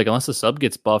this year, unless the sub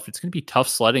gets buffed, it's going to be tough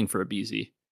sledding for a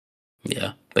BZ.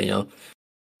 Yeah, but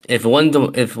if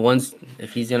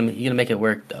he's gonna make it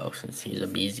work though, since he's a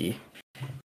BZ.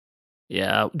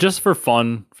 Yeah, just for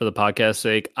fun, for the podcast's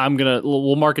sake,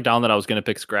 we'll mark it down that I was gonna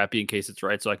pick Scrappy in case it's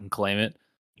right, so I can claim it.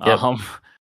 Yep.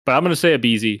 But I'm gonna say a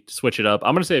BZ to switch it up.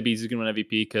 I'm gonna say a BZ is gonna win MVP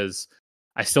because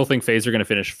I still think FaZe are gonna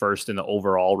finish first in the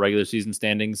overall regular season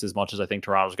standings, as much as I think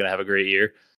Toronto's gonna have a great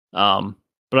year.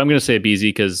 But I'm going to say a BZ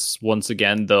because once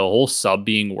again, the whole sub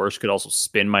being worse could also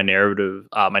spin my narrative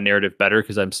better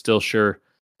because I'm still sure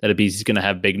that a BZ is going to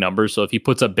have big numbers. So if he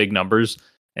puts up big numbers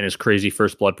and his crazy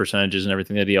first blood percentages and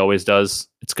everything that he always does,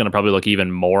 it's going to probably look even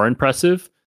more impressive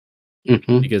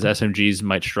because SMGs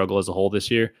might struggle as a whole this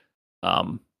year.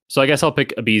 So I guess I'll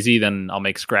pick a BZ, then I'll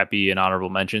make Scrappy an honorable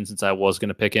mention since I was going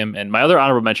to pick him. And my other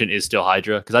honorable mention is still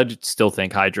Hydra because I still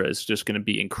think Hydra is just going to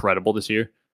be incredible this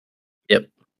year. Yep.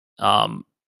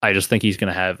 I just think he's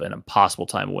going to have an impossible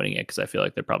time winning it because I feel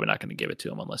like they're probably not going to give it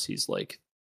to him unless he's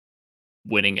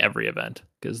winning every event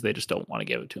because they just don't want to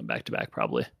give it to him back to back.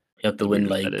 Probably you have to win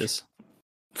that is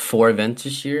 4 events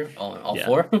this year. All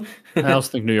 4. I also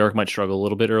think New York might struggle a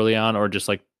little bit early on, or just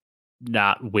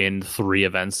not win 3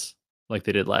 events like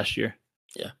they did last year.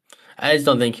 Yeah, I just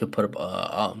don't think he'll put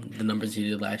up the numbers he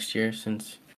did last year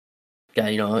since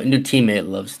a new teammate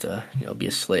loves to be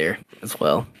a slayer as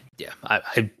well. Yeah,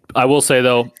 I will say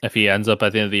though, if he ends up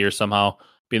at the end of the year somehow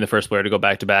being the first player to go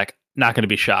back to back, not going to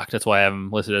be shocked. That's why I have him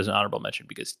listed as an honorable mention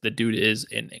because the dude is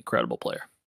an incredible player.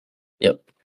 Yep,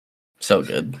 so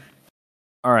good.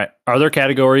 All right, are there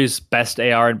categories best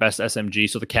AR and best SMG?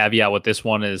 So the caveat with this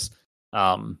one is,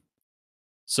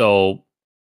 so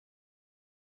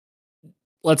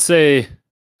let's say,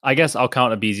 I guess I'll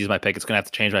count Abizi as my pick. It's going to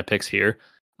have to change my picks here.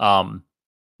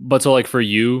 But so for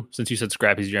you, since you said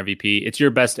Scrappy's your MVP, it's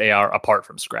your best AR apart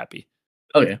from Scrappy.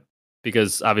 Okay.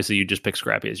 Because obviously you just picked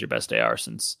Scrappy as your best AR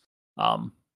since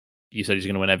you said he's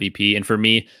going to win MVP. And for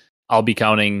me, I'll be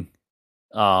counting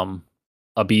a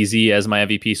BZ as my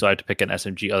MVP, so I have to pick an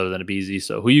SMG other than a BZ.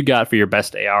 So who you got for your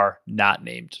best AR not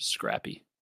named Scrappy?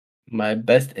 My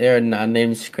best AR not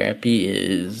named Scrappy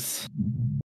is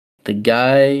the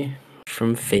guy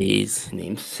from FaZe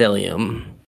named Celium.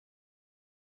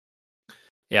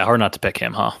 Yeah, hard not to pick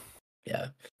him, huh? Yeah,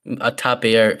 a top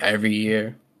AR every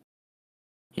year.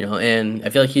 And I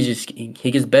feel like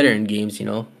he gets better in games.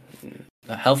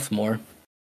 Health's more.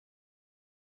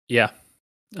 Yeah,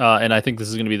 and I think this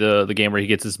is going to be the game where he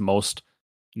gets his most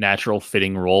natural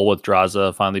fitting role with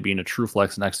Draza finally being a true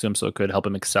flex next to him, so it could help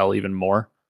him excel even more.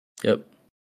 Yep,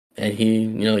 and he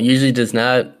usually does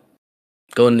not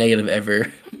go negative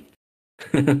ever.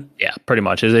 Yeah, pretty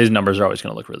much. His numbers are always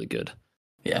going to look really good.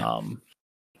 Yeah,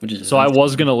 which is So I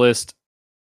was insane. going to list,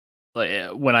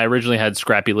 like, when I originally had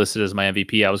Scrappy listed as my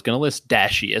MVP, I was going to list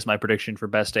Dashy as my prediction for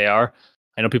best AR.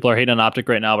 I know people are hating on OpTic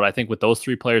right now, but I think with those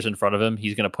three players in front of him,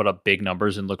 he's going to put up big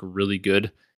numbers and look really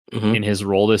good in his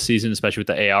role this season, especially with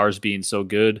the ARs being so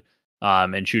good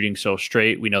and shooting so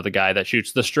straight. We know the guy that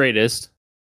shoots the straightest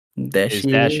is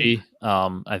Dashy. Dashy.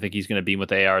 I think he's going to beam with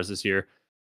the ARs this year.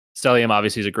 Stellium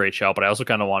obviously is a great shout, but I also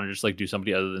kind of want to just like do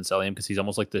somebody other than Stellium because he's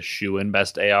almost like the shoe-in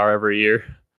best AR every year.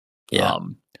 Yeah.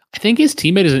 I think his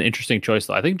teammate is an interesting choice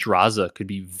though. I think Draza could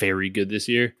be very good this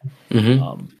year.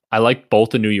 I like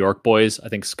both the New York boys. I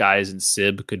think Skies and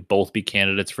Sib could both be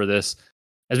candidates for this.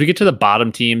 As we get to the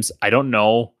bottom teams, I don't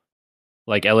know,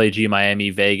 like LAG,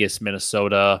 Miami, Vegas,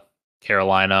 Minnesota,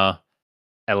 Carolina,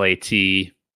 LAT,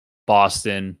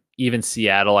 Boston, even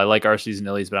Seattle. I like RCs and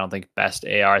Illies, but I don't think best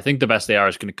AR. I think the best AR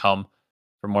is going to come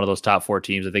from one of those top four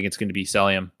teams. I think it's going to be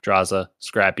Celium, Draza,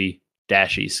 Scrappy,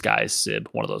 Dashy, Skies, Sib,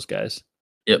 one of those guys.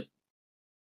 Yep.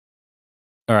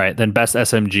 All right, then best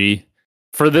SMG.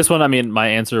 For this one, I mean, my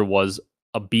answer was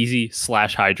a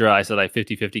Abizi/Hydra. I said I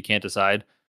 50-50 can't decide.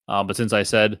 But since I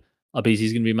said Abizi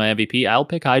is going to be my MVP, I'll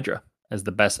pick Hydra as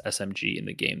the best SMG in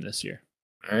the game this year.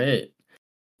 All right.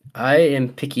 I am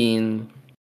picking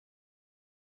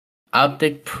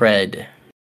OpTic Pred,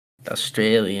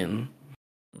 Australian.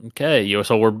 Okay,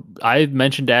 so I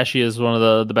mentioned Dashy as one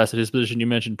of the best at his position. You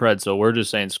mentioned Pred, so we're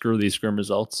just saying screw these scrim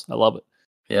results. I love it.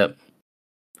 Yep.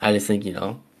 I just think,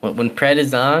 when Pred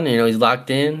is on, he's locked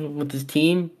in with his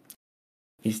team,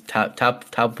 he's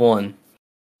top one.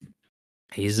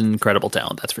 He's an incredible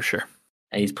talent, that's for sure.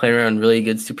 And he's playing around really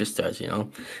good superstars,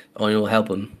 Only will help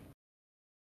him.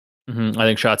 I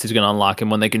think Shotzi's going to unlock him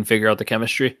when they can figure out the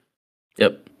chemistry.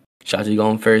 Yep. Shotzi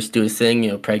going first, do his thing,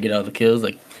 Pred get all the kills,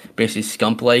 like basically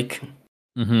Scump-like.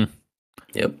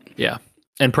 Yep. Yeah.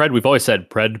 And Pred, we've always said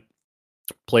Pred,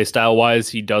 playstyle wise,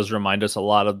 he does remind us a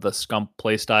lot of the Scump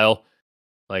playstyle.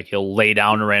 Like he'll lay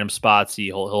down in random spots.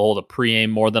 He'll hold a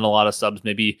pre-aim more than a lot of subs.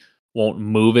 Maybe won't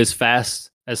move as fast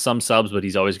as some subs, but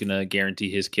he's always going to guarantee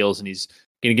his kills. And he's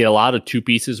going to get a lot of two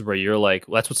pieces where you're like,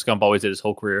 well, that's what Scump always did his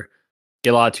whole career.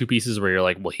 Get a lot of two pieces where you're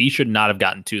like, well, he should not have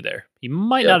gotten two there. He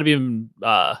might not have even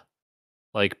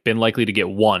been likely to get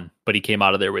one, but he came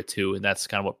out of there with two, and that's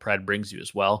kind of what Pred brings you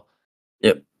as well.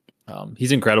 Yep.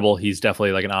 He's incredible. He's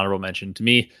definitely like an honorable mention to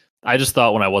me. I just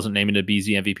thought when I wasn't naming a BZ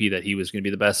MVP that he was going to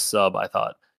be the best sub. I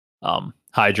thought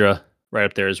Hydra right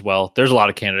up there as well. There's a lot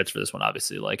of candidates for this one,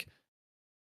 obviously. Like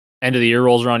end of the year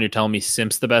rolls around, you're telling me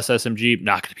Simp's the best SMG.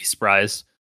 Not going to be surprised.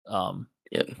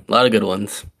 Yeah, a lot of good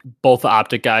ones. Both the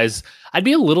OpTic guys. I'd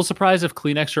be a little surprised if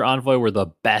Kleenex or Envoy were the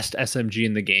best SMG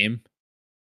in the game.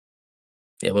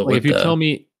 Yeah, but like if you tell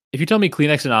me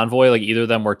Kleenex and Envoy, like either of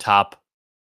them were top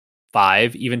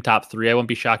 5, even top 3, I wouldn't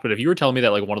be shocked. But if you were telling me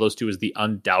that like one of those two is the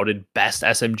undoubted best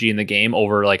SMG in the game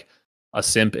over like a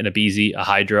Simp and a BZ, a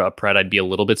Hydra, a Pred, I'd be a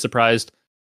little bit surprised.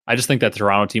 I just think that the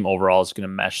Toronto team overall is going to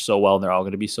mesh so well and they're all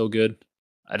going to be so good.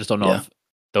 I just don't know if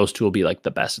those two will be like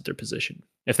the best at their position.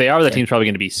 If they are, the team's probably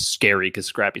going to be scary because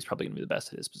Scrappy's probably going to be the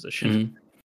best at his position.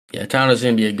 Yeah, Toronto's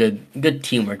going to be a good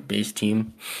teamwork based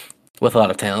team with a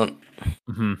lot of talent.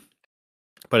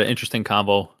 But an interesting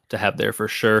combo to have there for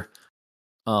sure.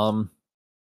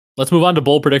 Let's move on to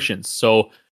bold predictions.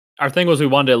 So our thing was we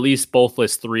wanted to at least both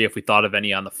list 3 if we thought of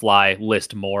any on the fly.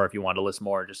 List more if you want to list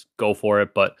more, just go for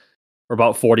it. But we're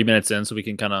about 40 minutes in, so we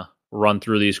can kind of run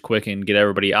through these quick and get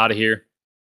everybody out of here.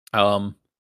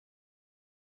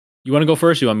 You want to go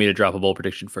first? Or you want me to drop a bold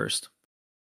prediction first?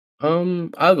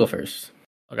 I'll go first.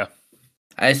 Okay.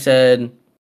 I said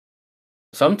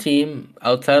some team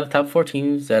outside of the top 4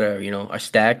 teams that are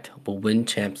stacked will win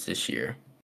champs this year.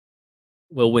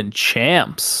 Will win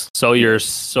champs. So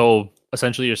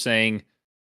essentially you're saying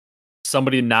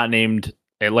somebody not named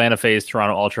Atlanta FaZe,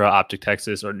 Toronto Ultra, OpTic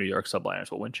Texas, or New York Subliners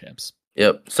will win champs.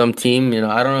 Yep. Some team,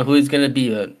 I don't know who he's gonna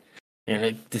be, but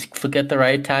just click at the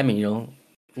right time and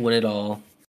win it all.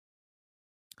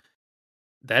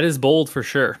 That is bold for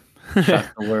sure.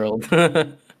 Shock the world.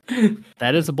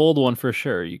 That is a bold one for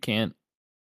sure. You can't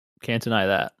deny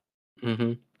that.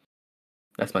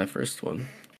 That's my first one.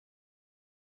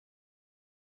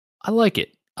 I like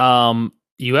it.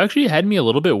 You actually had me a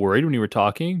little bit worried when you were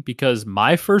talking because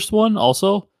my first one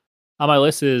also on my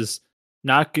list is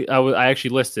not. I actually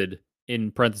listed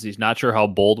in parentheses. Not sure how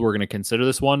bold we're going to consider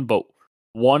this one, but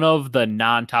one of the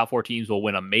non-top 4 teams will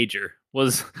win a major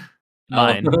was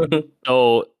mine.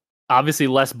 So obviously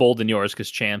less bold than yours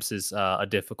because champs is a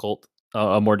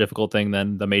more difficult thing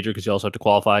than the major because you also have to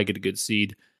qualify, get a good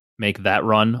seed, make that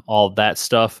run, all that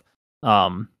stuff.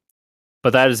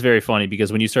 But that is very funny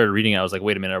because when you started reading it, I was like,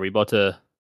 wait a minute, are we about to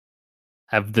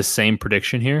have the same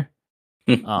prediction here?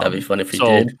 That'd be fun if we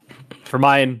So did. for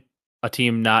mine, a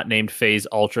team not named FaZe,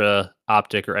 Ultra,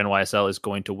 OpTic, or NYSL is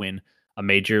going to win a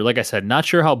major. Like I said, not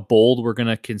sure how bold we're going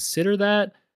to consider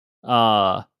that.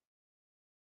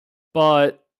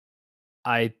 But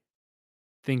I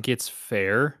think it's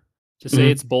fair to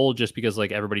say it's bold just because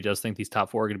like everybody does think these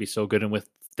top four are going to be so good. And with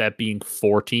that being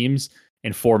 4 teams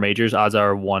and 4 majors, odds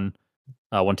are one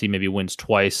team maybe wins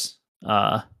twice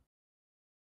or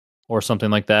something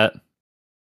like that.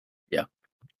 Yeah.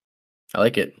 I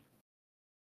like it.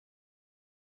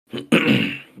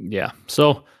 Yeah.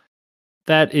 So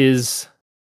that is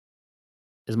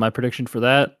my prediction for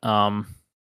that.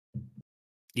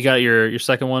 You got your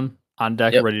second one on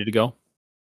deck, Yep. ready to go?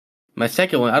 My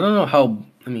second one, I don't know how.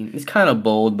 I mean, it's kind of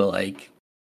bold, but like,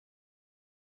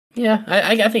 yeah,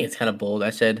 I think it's kind of bold. I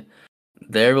said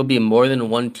there will be more than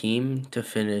one team to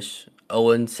finish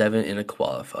 0-7 in a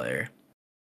qualifier.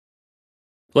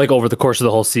 Like over the course of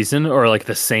the whole season, or like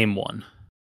the same one?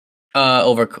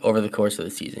 Over the course of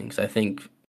the season, because I think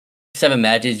 7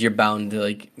 matches, you're bound to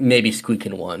like maybe squeak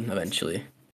in one eventually,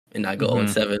 and not go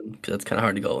 0-7 because that's kind of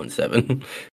hard to go 0-7.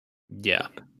 Yeah.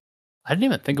 I didn't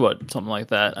even think about something like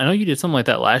that. I know you did something like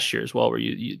that last year as well, where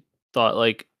you thought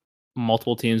like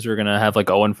multiple teams were gonna have like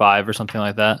 0-5 or something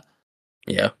like that.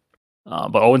 Yeah.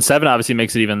 But 0-7 obviously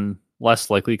makes it even less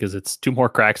likely because it's 2 more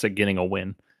cracks at getting a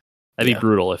win. That'd be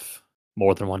brutal if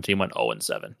more than one team went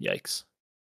 0-7. Yikes.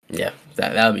 Yeah,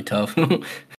 that would be tough. Could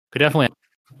definitely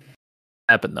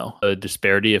happen though. A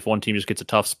disparity if one team just gets a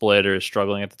tough split or is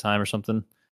struggling at the time or something.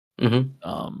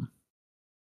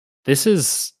 This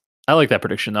is. I like that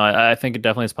prediction though. I think it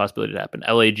definitely has a possibility to happen.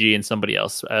 LAG and somebody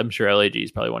else. I'm sure LAG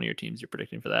is probably one of your teams you're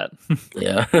predicting for that.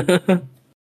 Yeah.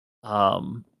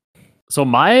 So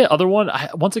my other one,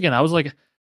 once again, I was like,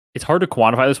 it's hard to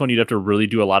quantify this one. You'd have to really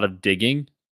do a lot of digging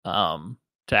to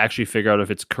actually figure out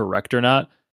if it's correct or not,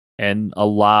 and a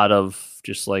lot of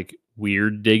just like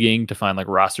weird digging to find like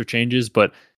roster changes.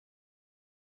 But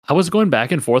I was going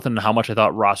back and forth on how much I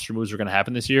thought roster moves were going to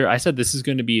happen this year. I said this is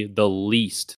going to be the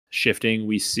least shifting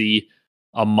we see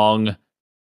among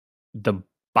the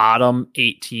bottom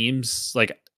 8 teams.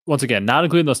 Like, once again, not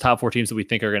including those top 4 teams that we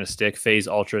think are going to stick, FaZe,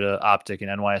 Ultra, OpTic,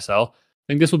 and NYSL. I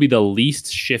think this will be the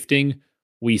least shifting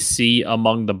we see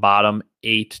among the bottom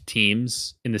 8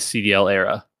 teams in the CDL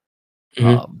era.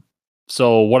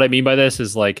 So what I mean by this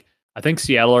is like, I think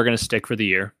Seattle are going to stick for the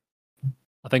year.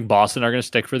 I think Boston are going to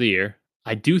stick for the year.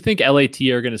 I do think LAT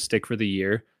are going to stick for the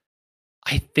year.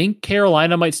 I think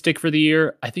Carolina might stick for the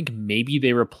year. I think maybe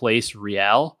they replace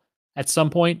Real at some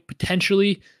point,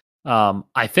 potentially.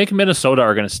 I think Minnesota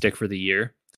are going to stick for the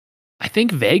year. I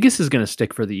think Vegas is going to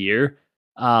stick for the year.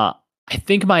 I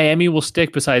think Miami will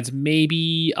stick besides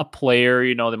maybe a player.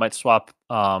 You know, they might swap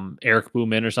Eric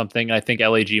Boom in or something. I think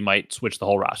LAG might switch the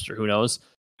whole roster. Who knows?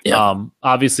 Yeah.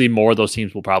 Obviously, more of those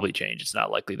teams will probably change. It's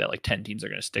not likely that like 10 teams are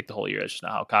going to stick the whole year. That's just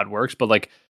not how COD works. But like,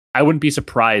 I wouldn't be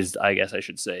surprised, I guess I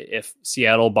should say, if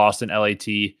Seattle, Boston, LAT,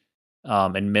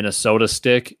 and Minnesota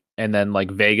stick, and then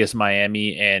like Vegas,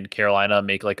 Miami, and Carolina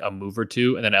make like a move or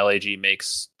two, and then LAG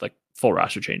makes like full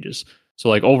roster changes. So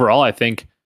like overall, I think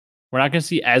we're not going to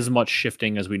see as much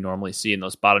shifting as we normally see in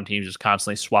those bottom teams, just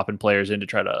constantly swapping players in to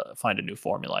try to find a new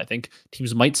formula. I think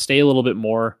teams might stay a little bit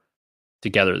more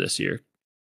together this year.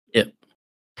 Yep.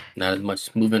 Not as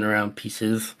much moving around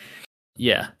pieces.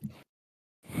 Yeah.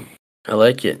 I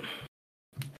like it.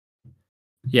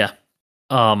 Yeah.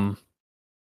 All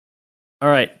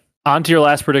right. On to your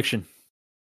last prediction.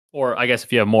 Or I guess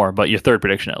if you have more, but your third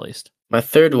prediction at least. My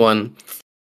third one,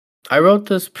 I wrote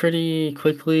this pretty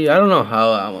quickly. I don't know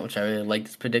how much I really like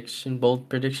this bold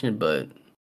prediction, but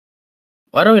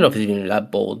I don't even know if it's even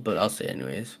that bold, but I'll say it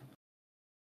anyways.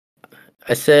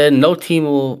 I said no team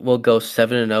will go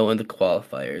 7-0 in the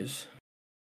qualifiers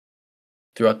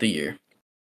throughout the year.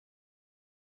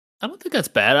 I don't think that's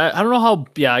bad. I don't know how.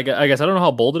 Yeah, I guess I don't know how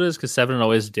bold it is because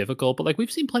 7-0 is difficult. But like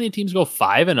we've seen plenty of teams go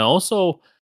 5-0, so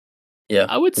yeah,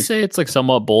 I would say it's like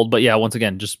somewhat bold. But yeah, once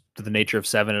again, just the nature of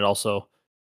 7, it also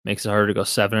makes it harder to go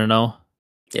 7-0.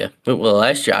 Yeah. Well,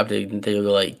 last year they go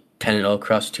like 10-0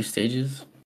 across 2 stages,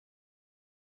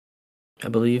 I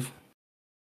believe.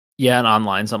 Yeah, and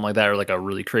online something like that, or like a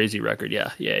really crazy record.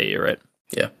 Yeah, you're right.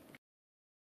 Yeah.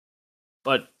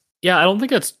 But yeah, I don't think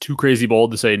that's too crazy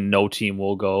bold to say no team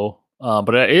will go.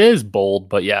 But it is bold.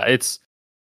 But yeah, it's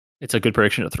a good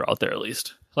prediction to throw out there at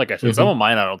least. Like I said, some of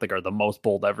mine I don't think are the most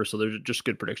bold ever, so they're just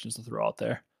good predictions to throw out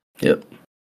there. Yep.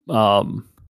 All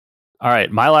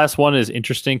right, my last one is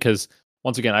interesting because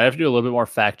once again, I have to do a little bit more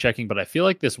fact checking, but I feel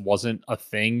like this wasn't a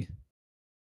thing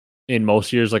in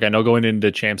most years. Like I know going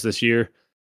into champs this year,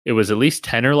 it was at least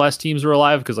 10 or less teams were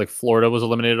alive because like Florida was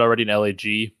eliminated already and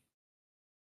LAG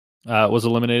was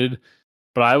eliminated.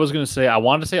 But I was going to say, I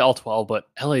wanted to say all 12, but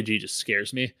LAG just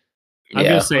scares me. I'm going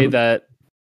Yeah. to say that,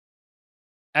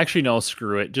 actually, no,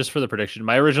 screw it. Just for the prediction.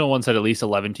 My original one said at least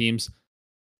 11 teams,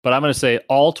 but I'm going to say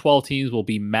all 12 teams will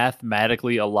be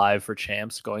mathematically alive for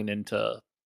champs going into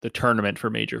the tournament for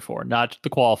Major 4, not the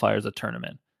qualifiers, the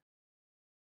tournament.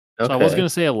 So I was going Okay. to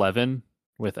say 11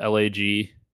 with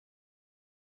LAG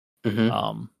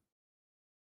Mm-hmm.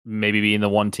 maybe being the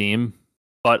one team.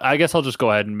 But I guess I'll just go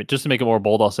ahead and just to make it more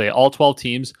bold, I'll say all 12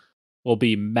 teams will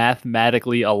be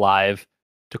mathematically alive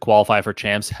to qualify for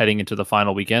champs heading into the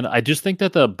final weekend. I just think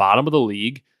that the bottom of the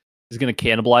league is going to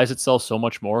cannibalize itself so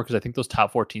much more because I think those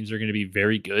top 4 teams are going to be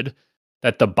very good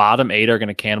that the bottom 8 are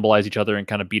going to cannibalize each other and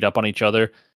kind of beat up on each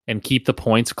other and keep the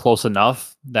points close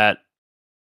enough that,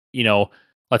 you know,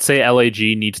 let's say LAG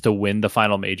needs to win the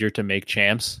final major to make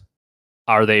champs.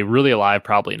 Are they really alive?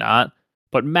 Probably not.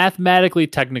 But mathematically,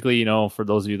 technically, you know, for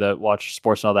those of you that watch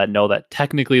sports and all that, know that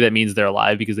technically that means they're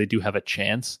alive because they do have a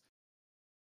chance.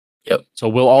 Yep. So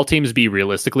will all teams be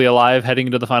realistically alive heading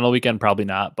into the final weekend? Probably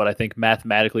not. But I think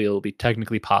mathematically it will be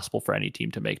technically possible for any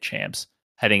team to make champs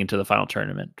heading into the final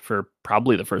tournament for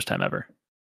probably the first time ever.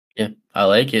 Yeah, I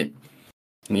like it.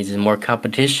 It means there's more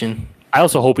competition. I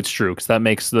also hope it's true because that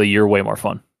makes the year way more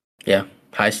fun. Yeah,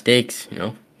 high stakes.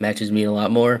 Matches mean a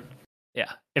lot more.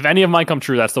 Yeah. If any of mine come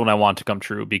true, that's the one I want to come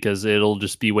true because it'll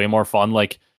just be way more fun.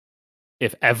 Like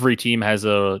if every team has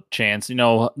a chance,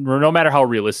 no matter how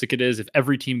realistic it is, if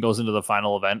every team goes into the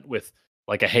final event with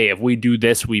like hey, if we do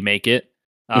this, we make it.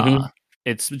 Mm-hmm.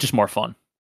 It's just more fun.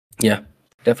 Yeah,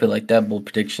 definitely like that bold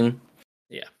prediction.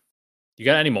 Yeah. You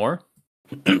got any more?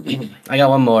 I got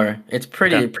one more. It's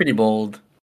pretty bold.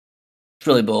 It's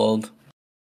really bold.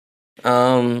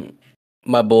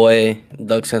 My boy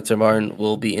Doug Spencer Martin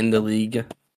will be in the league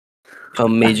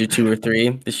come Major 2 or 3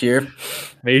 this year.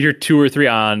 Major 2 or 3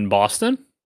 on Boston?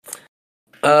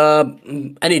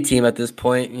 Any team at this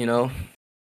point,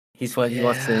 He's what he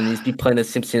wants to. He's be playing the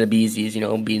Simpson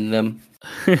Abeezies, beating them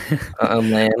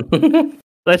on land.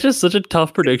 That's just such a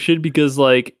tough prediction because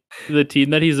like the team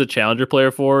that he's a challenger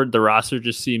player for, the roster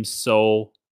just seems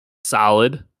so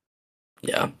solid.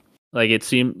 Yeah. Like it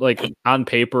seemed like on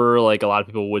paper, like a lot of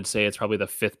people would say it's probably the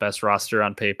 5th best roster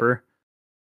on paper.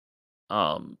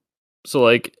 So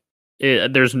like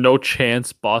there's no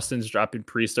chance Boston's dropping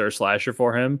Priest or Slasher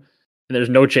for him, and there's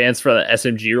no chance for the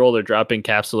SMG role they're dropping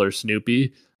Capsule or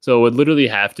Snoopy. So it would literally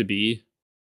have to be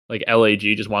like LAG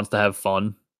just wants to have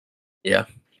fun. Yeah.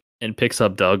 And picks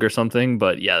up Doug or something.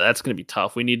 But yeah, that's going to be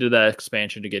tough. We needed that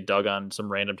expansion to get Doug on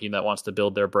some random team that wants to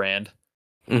build their brand.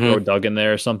 Throw Doug in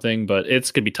there or something. But it's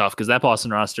going to be tough because that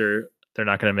Boston roster, they're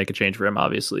not going to make a change for him,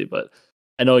 obviously. But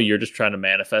I know you're just trying to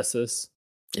manifest this.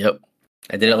 Yep.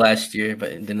 I did it last year, but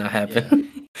it did not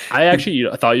happen. Yeah. I actually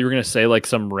thought you were going to say like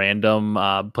some random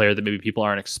player that maybe people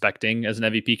aren't expecting as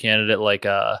an MVP candidate, like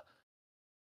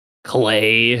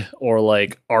Clay or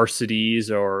like Arcides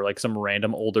or like some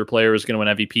random older player is going to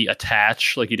win MVP.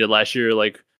 Attach like you did last year.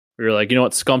 Like we were like, you know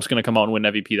what, Scump's going to come out and win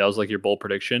MVP. That was like your bold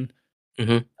prediction.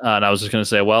 And I was just going to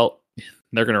say, well,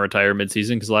 they're going to retire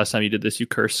midseason because last time you did this, you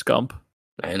cursed Scump.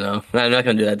 I know. I'm not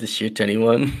going to do that this year to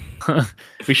anyone.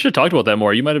 We should have talked about that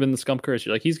more. You might have been the Scump curse.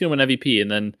 You're like, he's going to win MVP.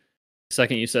 And then the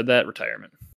second you said that,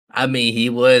 retirement. I mean, he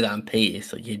was on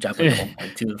pace. So he dropped like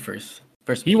 1.2 the first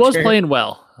he was playing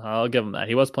well. I'll give him that.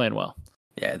 He was playing well.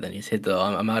 Yeah, then he's hit the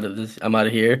I'm out of this. I'm out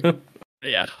of here.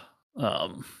 Yeah.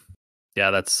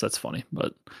 Yeah, that's funny.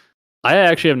 But I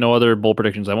actually have no other bold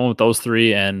predictions. I went with those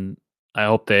 3 and I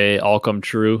hope they all come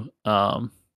true.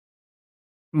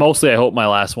 Mostly I hope my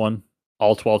last one,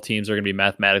 all 12 teams are going to be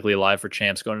mathematically alive for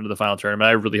champs going into the final tournament.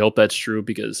 I really hope that's true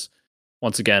because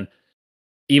once again,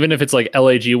 even if it's like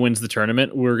LAG wins the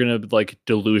tournament, we're going to like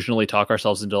delusionally talk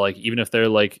ourselves into like, even if they're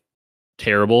like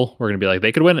terrible, we're going to be like,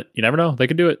 they could win it. You never know. They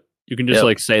could do it. You can just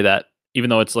like say that, even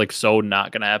though it's like so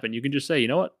not going to happen. You can just say, you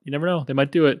know what? You never know. They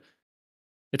might do it.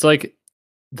 It's like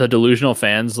the delusional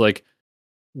fans, like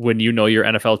when you know your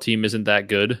NFL team isn't that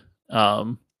good,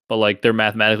 but like they're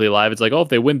mathematically alive. It's like, oh, if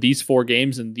they win these 4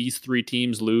 games and these 3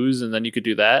 teams lose, and then you could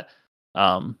do that,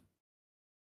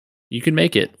 you can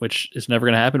make it, which is never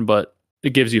going to happen, but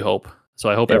it gives you hope. So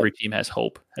I hope every team has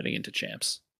hope heading into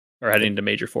champs or heading into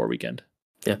Major 4 weekend.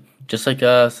 Yeah, just like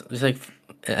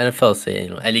NFL say,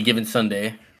 any given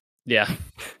Sunday. Yeah.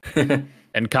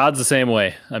 And COD's the same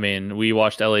way. I mean, we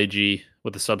watched LAG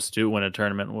with a substitute win a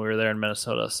tournament when we were there in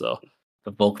Minnesota. So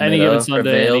any given Sunday,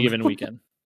 prevailed. Any given weekend.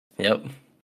 Yep.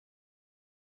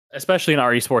 Especially in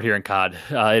our esport here in COD,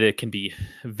 it can be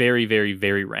very, very,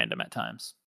 very random at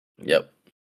times. Yep.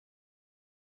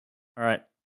 All right.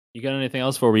 You got anything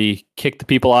else before we kick the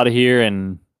people out of here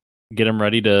and get them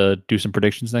ready to do some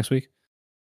predictions next week?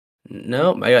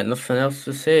 Nope, I got nothing else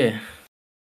to say.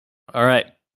 All right.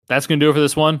 That's going to do it for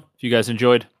this one. If you guys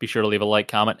enjoyed, be sure to leave a like,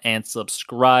 comment, and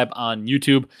subscribe on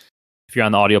YouTube. If you're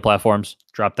on the audio platforms,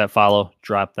 drop that follow,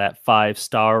 drop that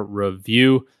 5-star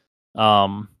review.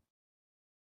 Yeah,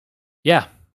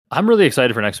 I'm really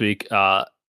excited for next week. All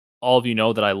of you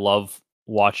know that I love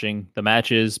watching the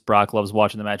matches. Brock loves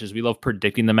watching the matches. We love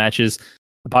predicting the matches.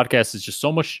 The podcast is just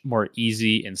so much more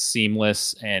easy and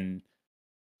seamless and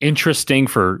interesting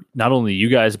for not only you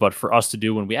guys, but for us to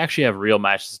do when we actually have real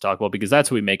matches to talk about, because that's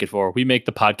what we make it for. We make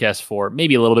the podcast for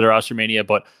maybe a little bit of Rostermania,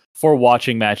 but for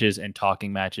watching matches and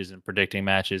talking matches and predicting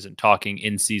matches and talking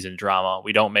in-season drama.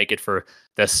 We don't make it for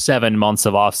the 7 months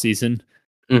of off-season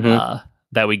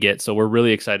that we get. So we're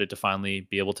really excited to finally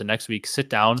be able to next week sit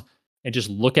down and just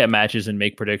look at matches and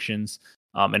make predictions,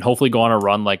 and hopefully go on a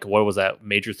run like, what was that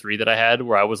Major 3 that I had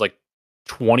where I was like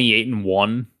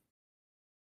 28-1.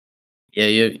 Yeah,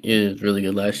 you really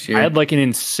good last year. I had like an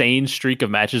insane streak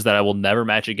of matches that I will never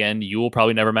match again. You will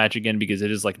probably never match again because it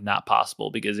is like not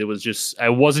possible, because it was just, I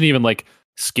wasn't even like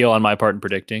skill on my part in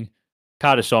predicting.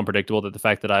 COD is so unpredictable that the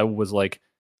fact that I was like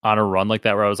on a run like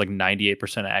that where I was like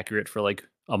 98% accurate for like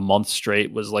a month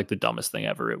straight was like the dumbest thing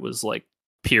ever. It was like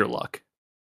pure luck.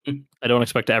 I don't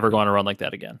expect to ever go on a run like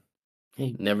that again.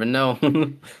 You never know.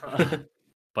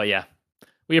 But yeah,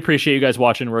 we appreciate you guys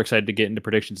watching. We're excited to get into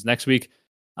predictions next week.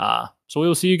 So we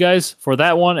will see you guys for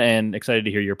that one, and excited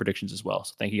to hear your predictions as well.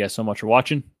 So thank you guys so much for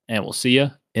watching, and we'll see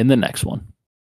you in the next one.